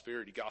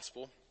prosperity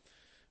gospel.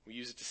 We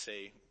use it to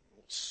say,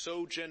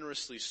 sow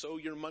generously, sow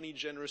your money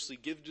generously,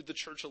 give to the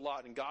church a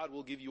lot, and God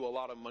will give you a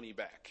lot of money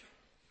back.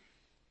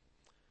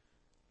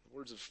 The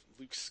words of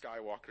Luke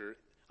Skywalker,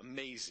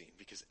 amazing,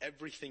 because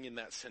everything in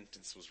that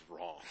sentence was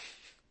wrong.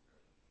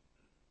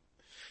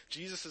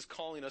 Jesus is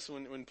calling us,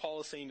 when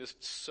Paul is saying to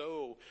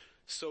sow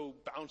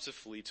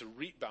bountifully, to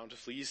reap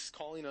bountifully, he's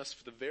calling us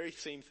for the very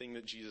same thing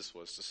that Jesus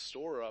was, to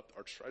store up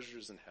our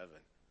treasures in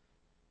heaven.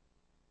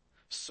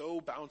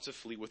 Sow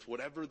bountifully with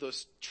whatever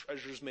those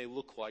treasures may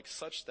look like,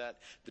 such that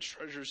the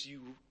treasures you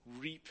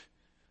reap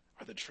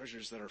are the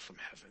treasures that are from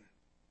heaven.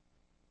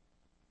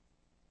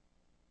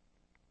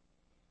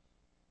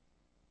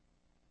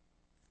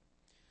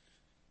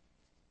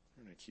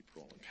 I'm going to keep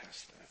rolling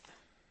past that.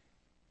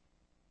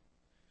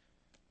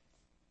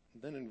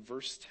 Then in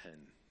verse 10,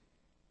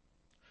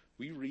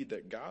 we read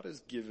that God has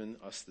given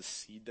us the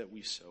seed that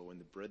we sow and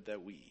the bread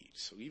that we eat.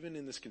 So even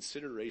in this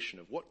consideration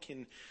of what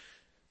can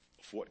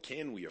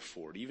we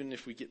afford, even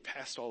if we get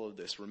past all of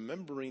this,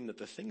 remembering that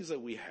the things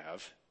that we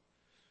have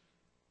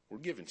were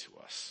given to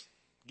us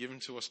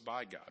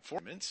by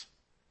God.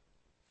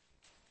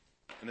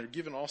 And they're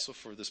given also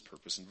for this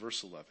purpose in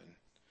verse 11.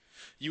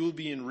 You will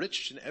be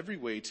enriched in every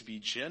way to be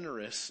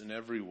generous in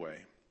every way,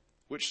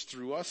 which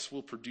through us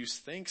will produce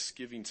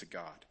thanksgiving to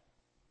God.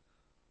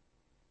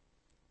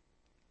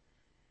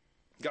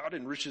 God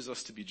enriches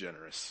us to be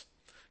generous.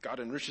 God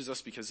enriches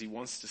us because he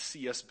wants to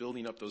see us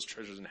building up those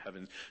treasures in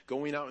heaven,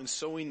 going out and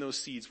sowing those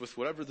seeds with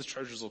whatever the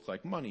treasures look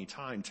like, money,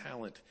 time,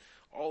 talent,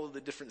 all of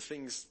the different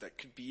things that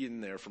could be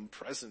in there, from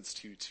presents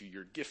to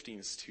your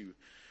giftings to,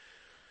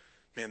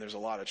 man, there's a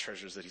lot of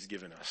treasures that he's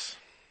given us.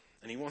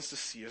 And he wants to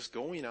see us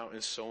going out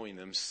and sowing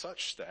them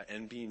such that,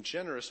 and being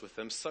generous with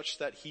them such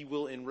that he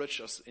will enrich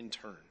us in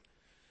turn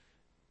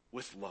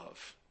with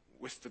love,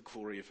 with the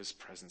glory of his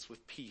presence,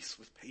 with peace,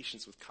 with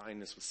patience, with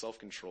kindness, with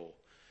self-control,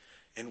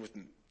 and with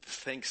the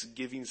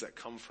thanksgivings that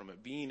come from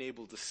it, being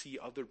able to see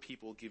other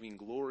people giving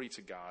glory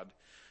to God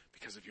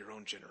because of your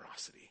own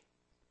generosity.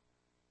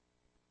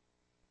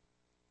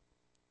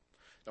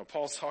 Now,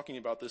 Paul's talking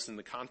about this in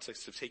the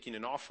context of taking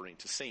an offering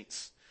to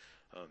saints.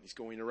 He's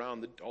going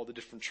around all the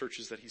different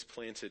churches that he's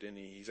planted, and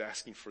he's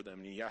asking for them,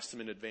 and he asked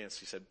them in advance.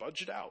 He said,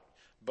 budget out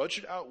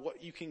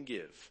what you can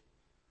give.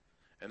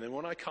 And then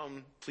when I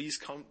come, please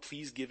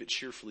give it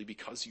cheerfully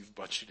because you've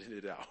budgeted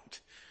it out.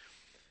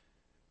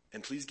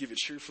 And please give it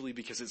cheerfully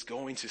because it's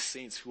going to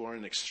saints who are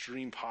in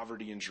extreme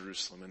poverty in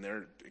Jerusalem, and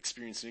they're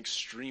experiencing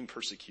extreme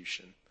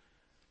persecution.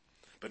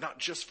 But not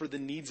just for the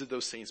needs of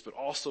those saints, but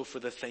also for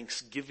the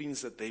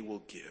thanksgivings that they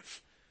will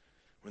give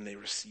when they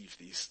receive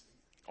these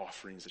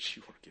offerings that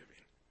you are giving.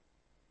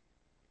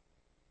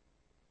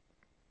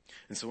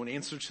 And so in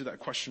answer to that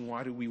question,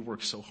 why do we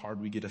work so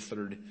hard, we get a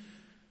third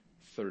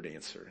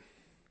answer.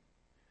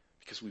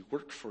 Because we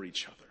work for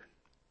each other.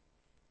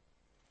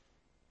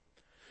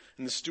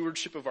 In the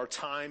stewardship of our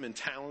time and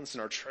talents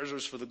and our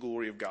treasures for the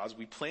glory of God,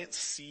 we plant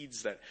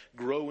seeds that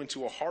grow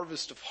into a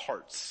harvest of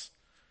hearts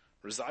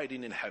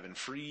residing in heaven,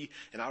 free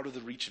and out of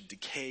the reach of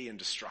decay and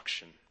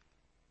destruction.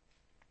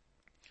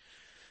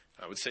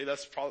 I would say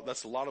that's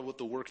a lot of what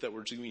the work that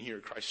we're doing here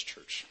at Christ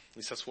Church. At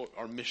least that's what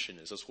our mission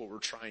is. That's what we're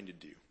trying to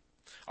do.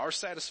 Our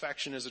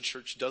satisfaction as a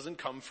church doesn't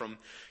come from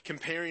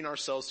comparing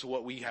ourselves to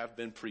what we have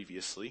been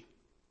previously.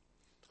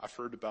 I've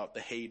heard about the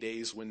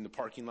heydays when the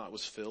parking lot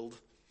was filled.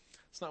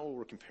 It's not what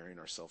we're comparing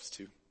ourselves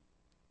to.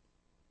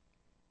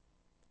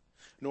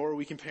 Nor are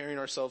we comparing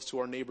ourselves to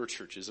our neighbor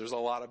churches. There's a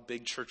lot of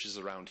big churches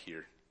around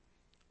here.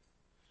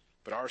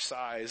 But our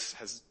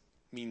size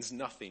means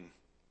nothing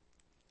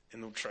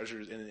in the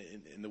treasures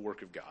in the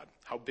work of God.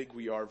 How big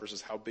we are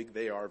versus how big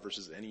they are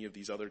versus any of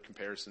these other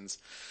comparisons,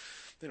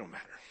 they don't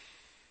matter.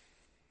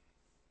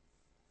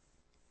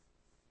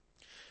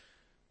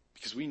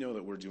 Because we know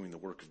that we're doing the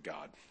work of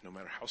God, no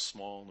matter how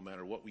small, no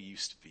matter what we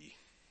used to be.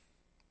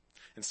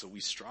 And so we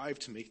strive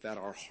to make that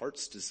our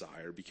heart's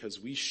desire because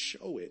we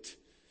show it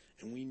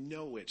and we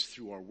know it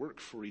through our work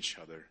for each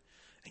other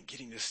and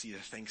getting to see the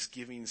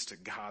thanksgivings to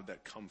God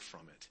that come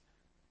from it.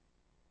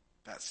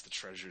 That's the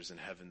treasures in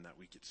heaven that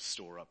we get to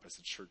store up as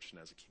a church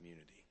and as a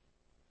community.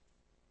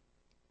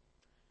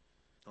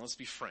 Now let's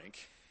be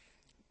frank.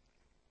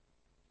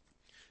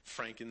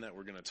 Frank in that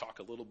we're going to talk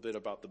a little bit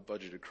about the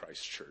budget of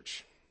Christ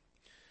Church.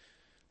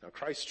 Now,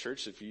 Christ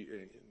Church,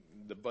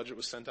 the budget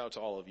was sent out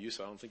to all of you,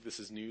 so I don't think this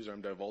is news or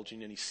I'm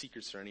divulging any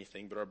secrets or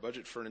anything, but our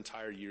budget for an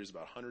entire year is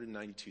about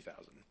 $192,000. I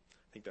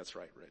think that's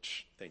right,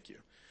 Rich. Thank you.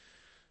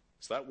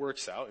 So that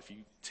works out, if you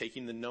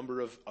taking the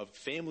number of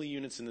family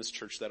units in this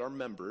church that are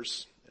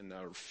members and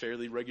are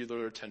fairly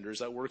regular attenders,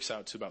 that works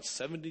out to about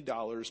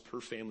 $70 per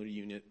family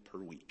unit per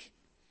week.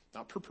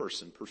 Not per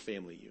person, per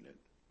family unit.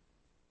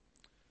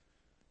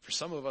 For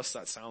some of us,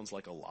 that sounds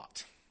like a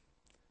lot.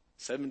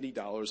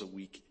 $70 a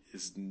week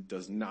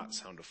does not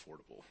sound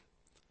affordable.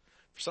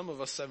 For some of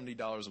us,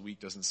 $70 a week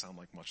doesn't sound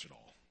like much at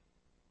all.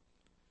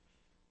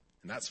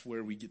 And that's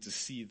where we get to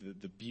see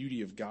the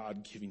beauty of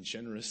God giving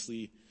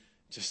generously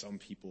to some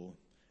people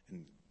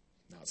and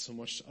not so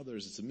much to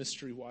others. It's a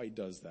mystery why he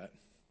does that,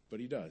 but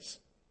he does.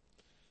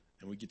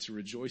 And we get to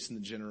rejoice in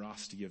the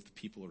generosity of the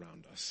people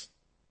around us.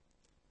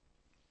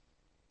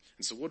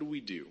 And so what do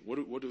we do?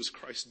 What does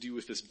Christ do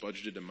with this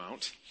budgeted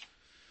amount?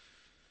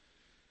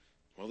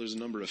 Well, there's a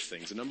number of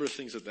things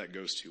that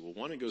goes to. Well,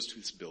 one, it goes to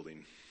this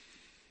building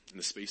and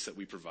the space that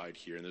we provide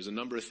here. And there's a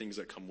number of things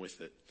that come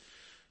with it.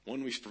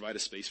 One, we provide a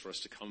space for us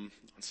to come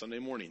on Sunday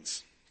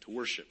mornings, to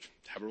worship,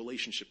 to have a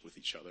relationship with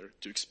each other,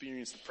 to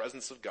experience the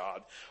presence of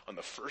God on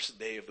the first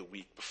day of the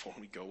week before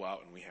we go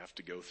out and we have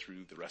to go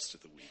through the rest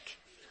of the week.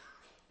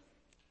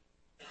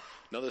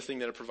 Another thing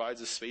that it provides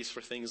is space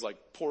for things like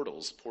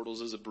Portals.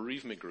 Portals is a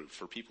bereavement group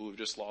for people who've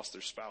just lost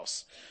their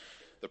spouse,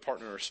 their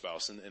partner or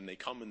spouse, and they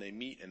come and they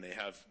meet and they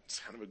have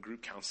kind of a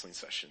group counseling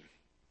session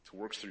to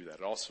work through that.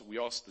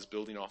 This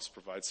building also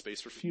provides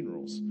space for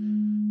funerals,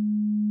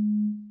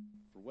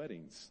 for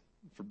weddings,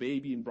 for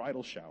baby and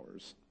bridal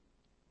showers.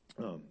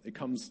 It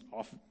comes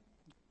off,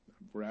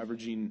 we're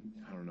averaging,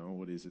 I don't know,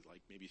 what is it,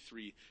 like maybe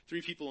three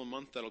people a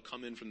month that'll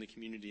come in from the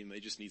community and they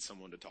just need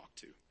someone to talk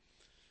to.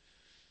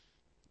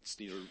 Just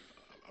need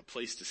a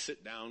place to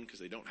sit down because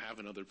they don't have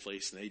another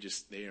place, and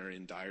they are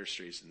in dire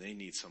straits and they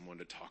need someone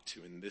to talk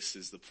to, and this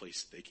is the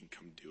place they can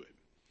come do it.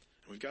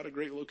 And we've got a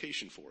great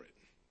location for it.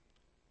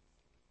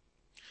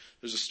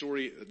 There's a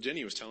story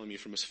Jenny was telling me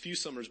from a few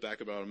summers back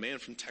about a man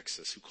from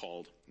Texas who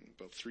called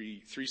about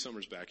three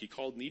summers back. He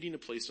called needing a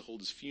place to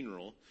hold his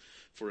funeral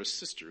for his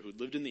sister who had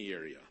lived in the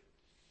area.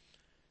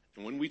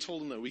 And when we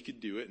told him that we could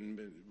do it and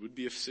it would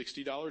be a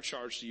 $60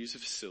 charge to use the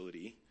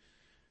facility,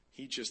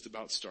 he just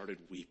about started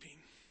weeping.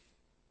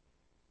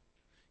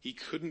 He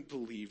couldn't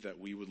believe that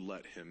we would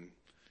let him,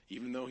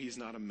 even though he's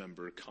not a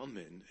member, come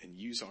in and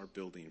use our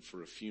building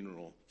for a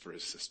funeral for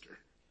his sister.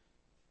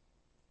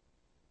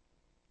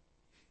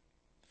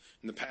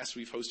 In the past,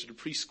 we've hosted a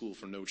preschool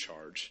for no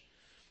charge.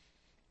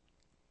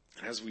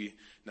 And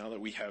now that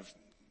we have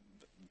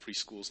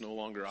preschools no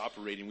longer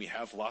operating, we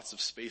have lots of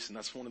space, and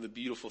that's one of the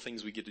beautiful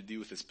things we get to do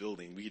with this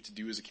building. We get to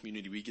do as a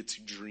community. We get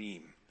to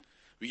dream.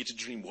 We get to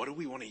dream, what do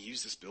we want to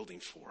use this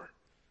building for?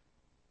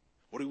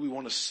 How do we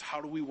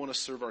want to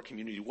serve our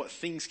community? What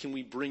things can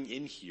we bring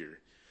in here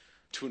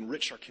to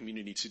enrich our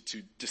community,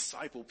 to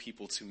disciple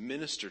people, to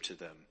minister to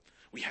them?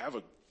 We have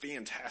a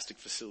fantastic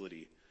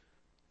facility,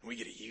 and we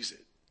get to use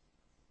it.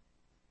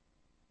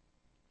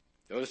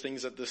 The other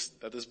things that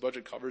this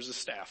budget covers is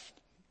staff,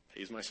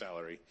 pays my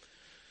salary.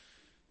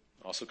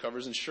 It also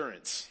covers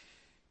insurance.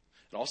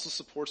 It also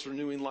supports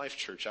Renewing Life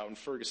Church out in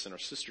Ferguson, our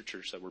sister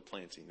church that we're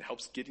planting. It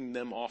helps getting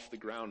them off the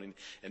ground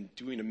and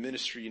doing a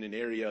ministry in an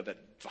area that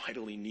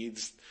vitally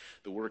needs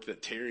the work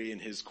that Terry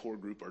and his core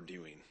group are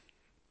doing.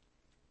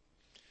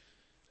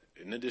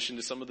 In addition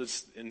to some of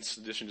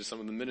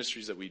the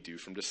ministries that we do,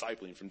 from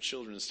discipling, from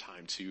children's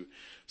time to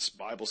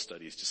Bible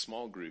studies, to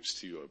small groups,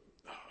 to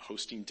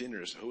hosting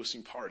dinners,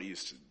 hosting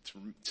parties,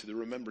 to the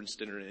remembrance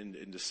dinner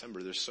in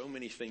December. There's so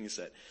many things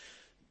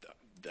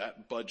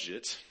that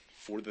budget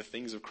for the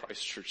things of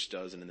Christ Church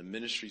does and in the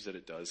ministries that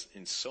it does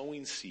in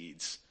sowing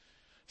seeds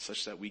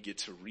such that we get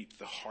to reap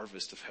the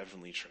harvest of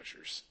heavenly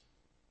treasures.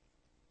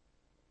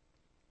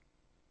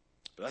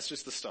 But that's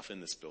just the stuff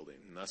in this building.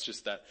 And that's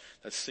just that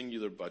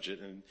singular budget.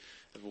 And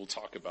we'll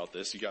talk about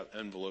this. You got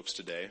envelopes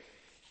today.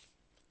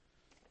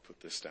 Put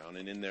this down.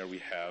 And in there we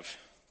have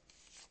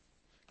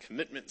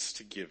commitments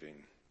to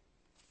giving.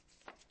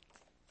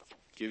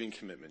 Giving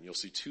commitment. You'll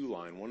see two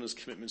lines. One is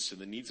commitments to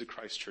the needs of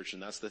Christ Church,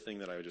 and that's the thing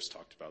that I just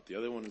talked about. The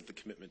other one is the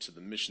commitment to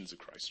the missions of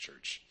Christ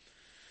Church.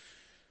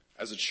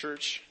 As a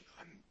church,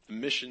 the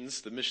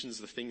missions,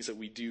 the things that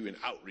we do in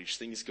outreach,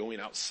 things going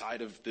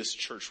outside of this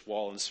church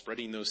wall and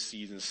spreading those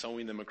seeds and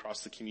sowing them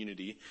across the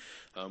community.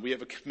 We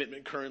have a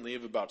commitment currently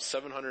of about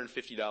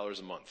 $750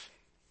 a month,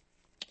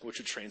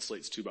 which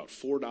translates to about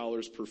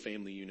 $4 per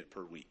family unit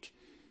per week.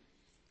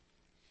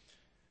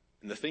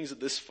 And the things that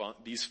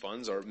these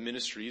funds are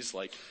ministries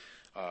like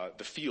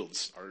the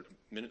Fields,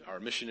 our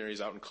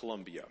missionaries out in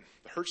Colombia,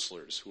 the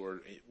Hertzlers, who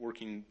are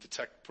working the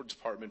tech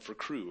department for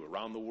Cru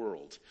around the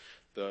world,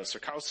 the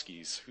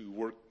Sarkowskis,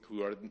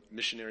 who are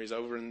missionaries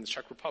over in the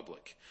Czech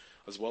Republic,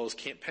 as well as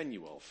Camp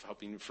Penuel,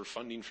 helping for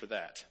funding for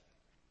that.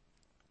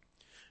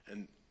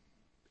 And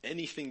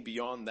anything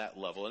beyond that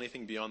level,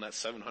 anything beyond that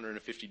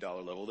 $750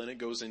 level, then it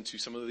goes into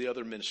some of the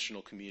other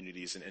missional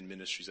communities and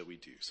ministries that we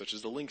do, such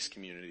as the Links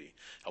community,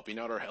 helping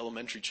out our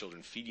elementary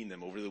children, feeding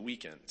them over the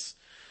weekends,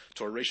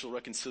 to our Racial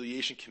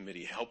Reconciliation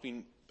Committee,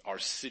 helping our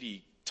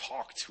city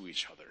talk to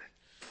each other,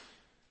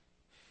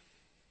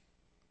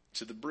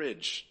 to the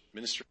Bridge,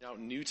 ministering out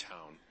in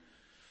Newtown,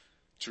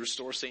 to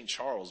Restore St.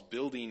 Charles,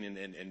 building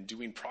and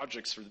doing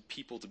projects for the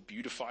people to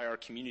beautify our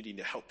community,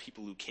 to help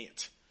people who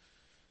can't.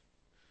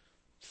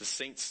 To the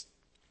Saints,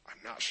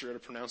 I'm not sure how to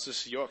pronounce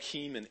this,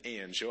 Joachim and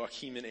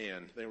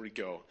Ann, there we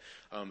go.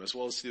 As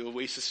well as to the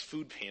Oasis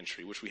Food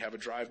Pantry, which we have a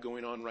drive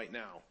going on right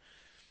now.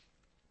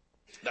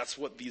 That's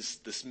what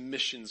this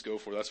missions go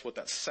for. That's what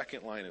that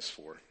second line is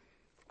for.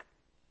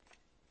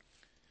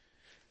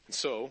 And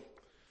so,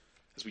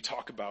 as we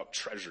talk about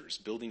treasures,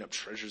 building up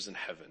treasures in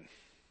heaven,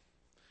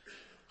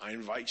 I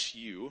invite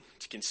you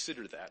to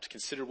consider that, to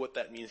consider what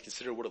that means,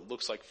 consider what it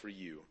looks like for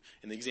you.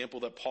 In the example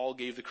that Paul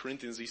gave the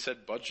Corinthians, he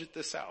said, budget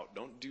this out.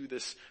 Don't do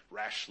this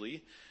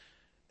rashly,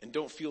 and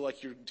don't feel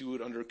like you do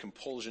it under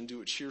compulsion.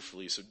 Do it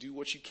cheerfully. So do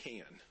what you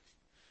can.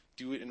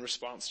 Do it in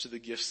response to the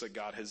gifts that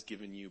God has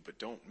given you, but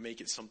don't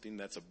make it something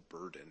that's a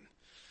burden.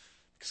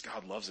 Because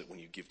God loves it when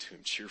you give to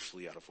him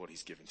cheerfully out of what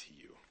he's given to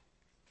you.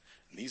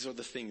 And these are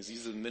the things,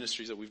 these are the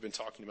ministries that we've been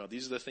talking about.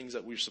 These are the things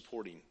that we're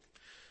supporting.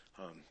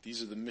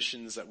 These are the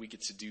missions that we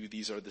get to do.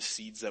 These are the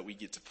seeds that we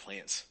get to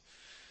plant.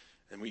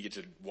 And we get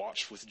to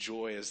watch with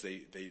joy as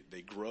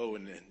they grow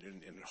and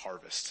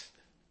harvest.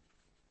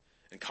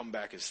 And come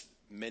back as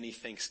many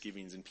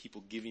thanksgivings and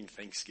people giving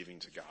thanksgiving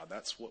to God.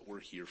 That's what we're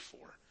here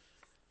for.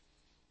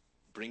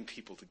 Bring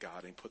people to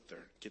God and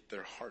get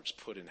their hearts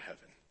put in heaven.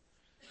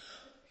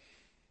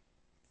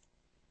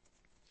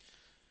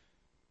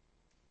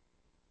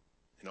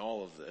 In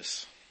all of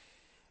this,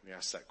 we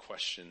ask that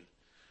question,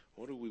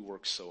 what do we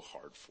work so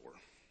hard for?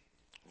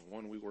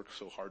 One, we work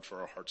so hard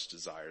for our heart's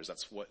desires.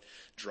 That's what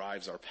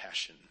drives our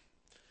passion.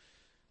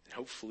 And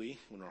hopefully,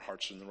 when our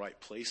hearts are in the right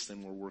place,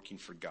 then we're working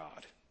for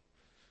God.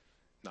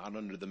 Not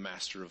under the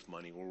master of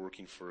money. We're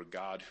working for a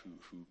God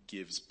who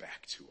gives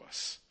back to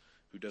us,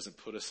 who doesn't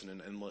put us in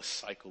an endless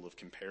cycle of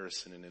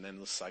comparison and an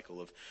endless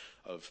cycle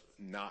of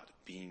not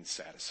being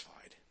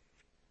satisfied.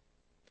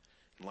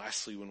 And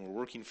lastly, when we're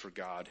working for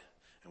God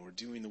and we're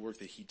doing the work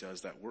that he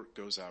does, that work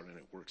goes out and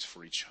it works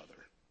for each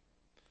other.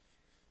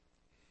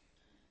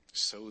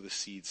 Sow the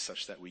seeds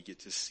such that we get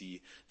to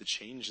see the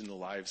change in the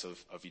lives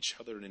of each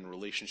other and in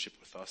relationship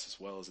with us, as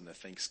well as in the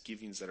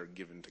thanksgivings that are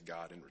given to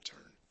God in return.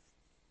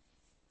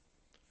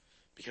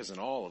 Because in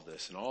all of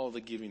this, in all of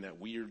the giving that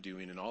we are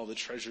doing, and all the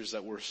treasures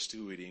that we're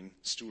stewarding,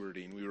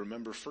 we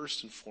remember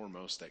first and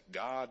foremost that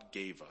God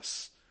gave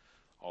us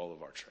all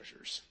of our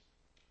treasures.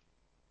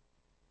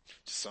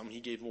 To some he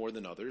gave more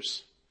than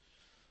others,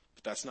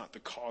 but that's not the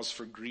cause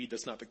for greed,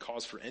 that's not the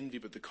cause for envy,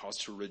 but the cause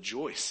to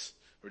rejoice.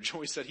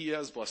 Rejoice that he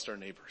has blessed our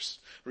neighbors.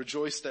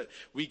 Rejoice that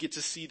we get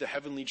to see the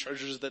heavenly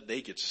treasures that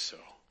they get to sow.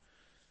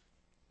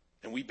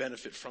 And we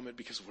benefit from it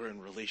because we're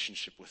in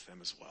relationship with them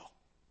as well.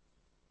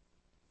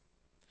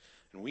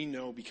 And we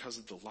know because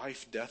of the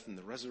life, death, and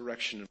the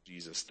resurrection of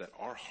Jesus that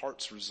our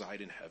hearts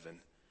reside in heaven.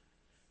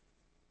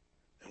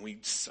 And we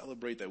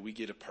celebrate that we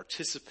get to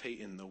participate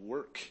in the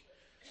work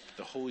that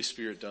the Holy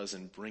Spirit does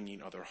in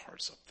bringing other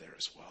hearts up there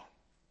as well.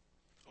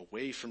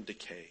 Away from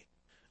decay,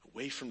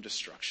 away from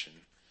destruction,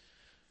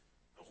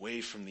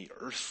 away from the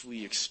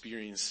earthly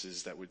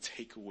experiences that would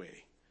take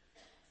away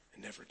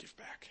and never give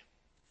back.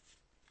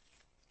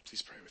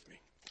 Please pray with me.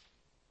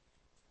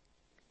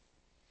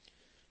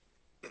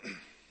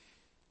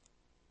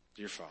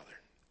 Dear Father,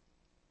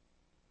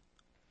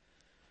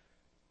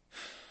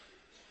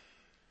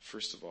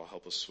 first of all,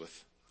 help us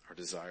with our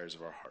desires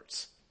of our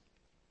hearts.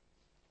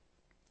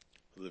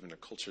 We live in a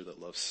culture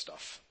that loves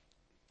stuff,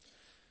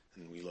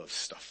 and we love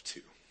stuff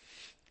too.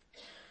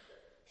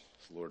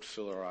 So Lord,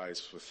 fill our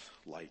eyes with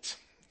light,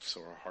 so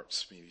our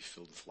hearts may be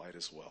filled with light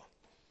as well.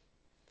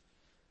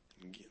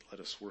 And let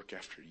us work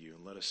after you,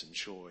 and let us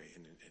enjoy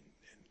and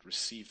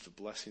receive the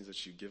blessings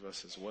that you give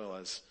us, as well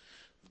as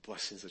the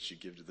blessings that you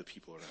give to the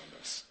people around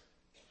us.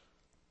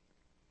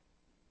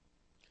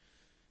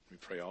 We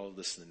pray all of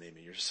this in the name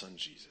of your Son,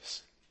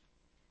 Jesus.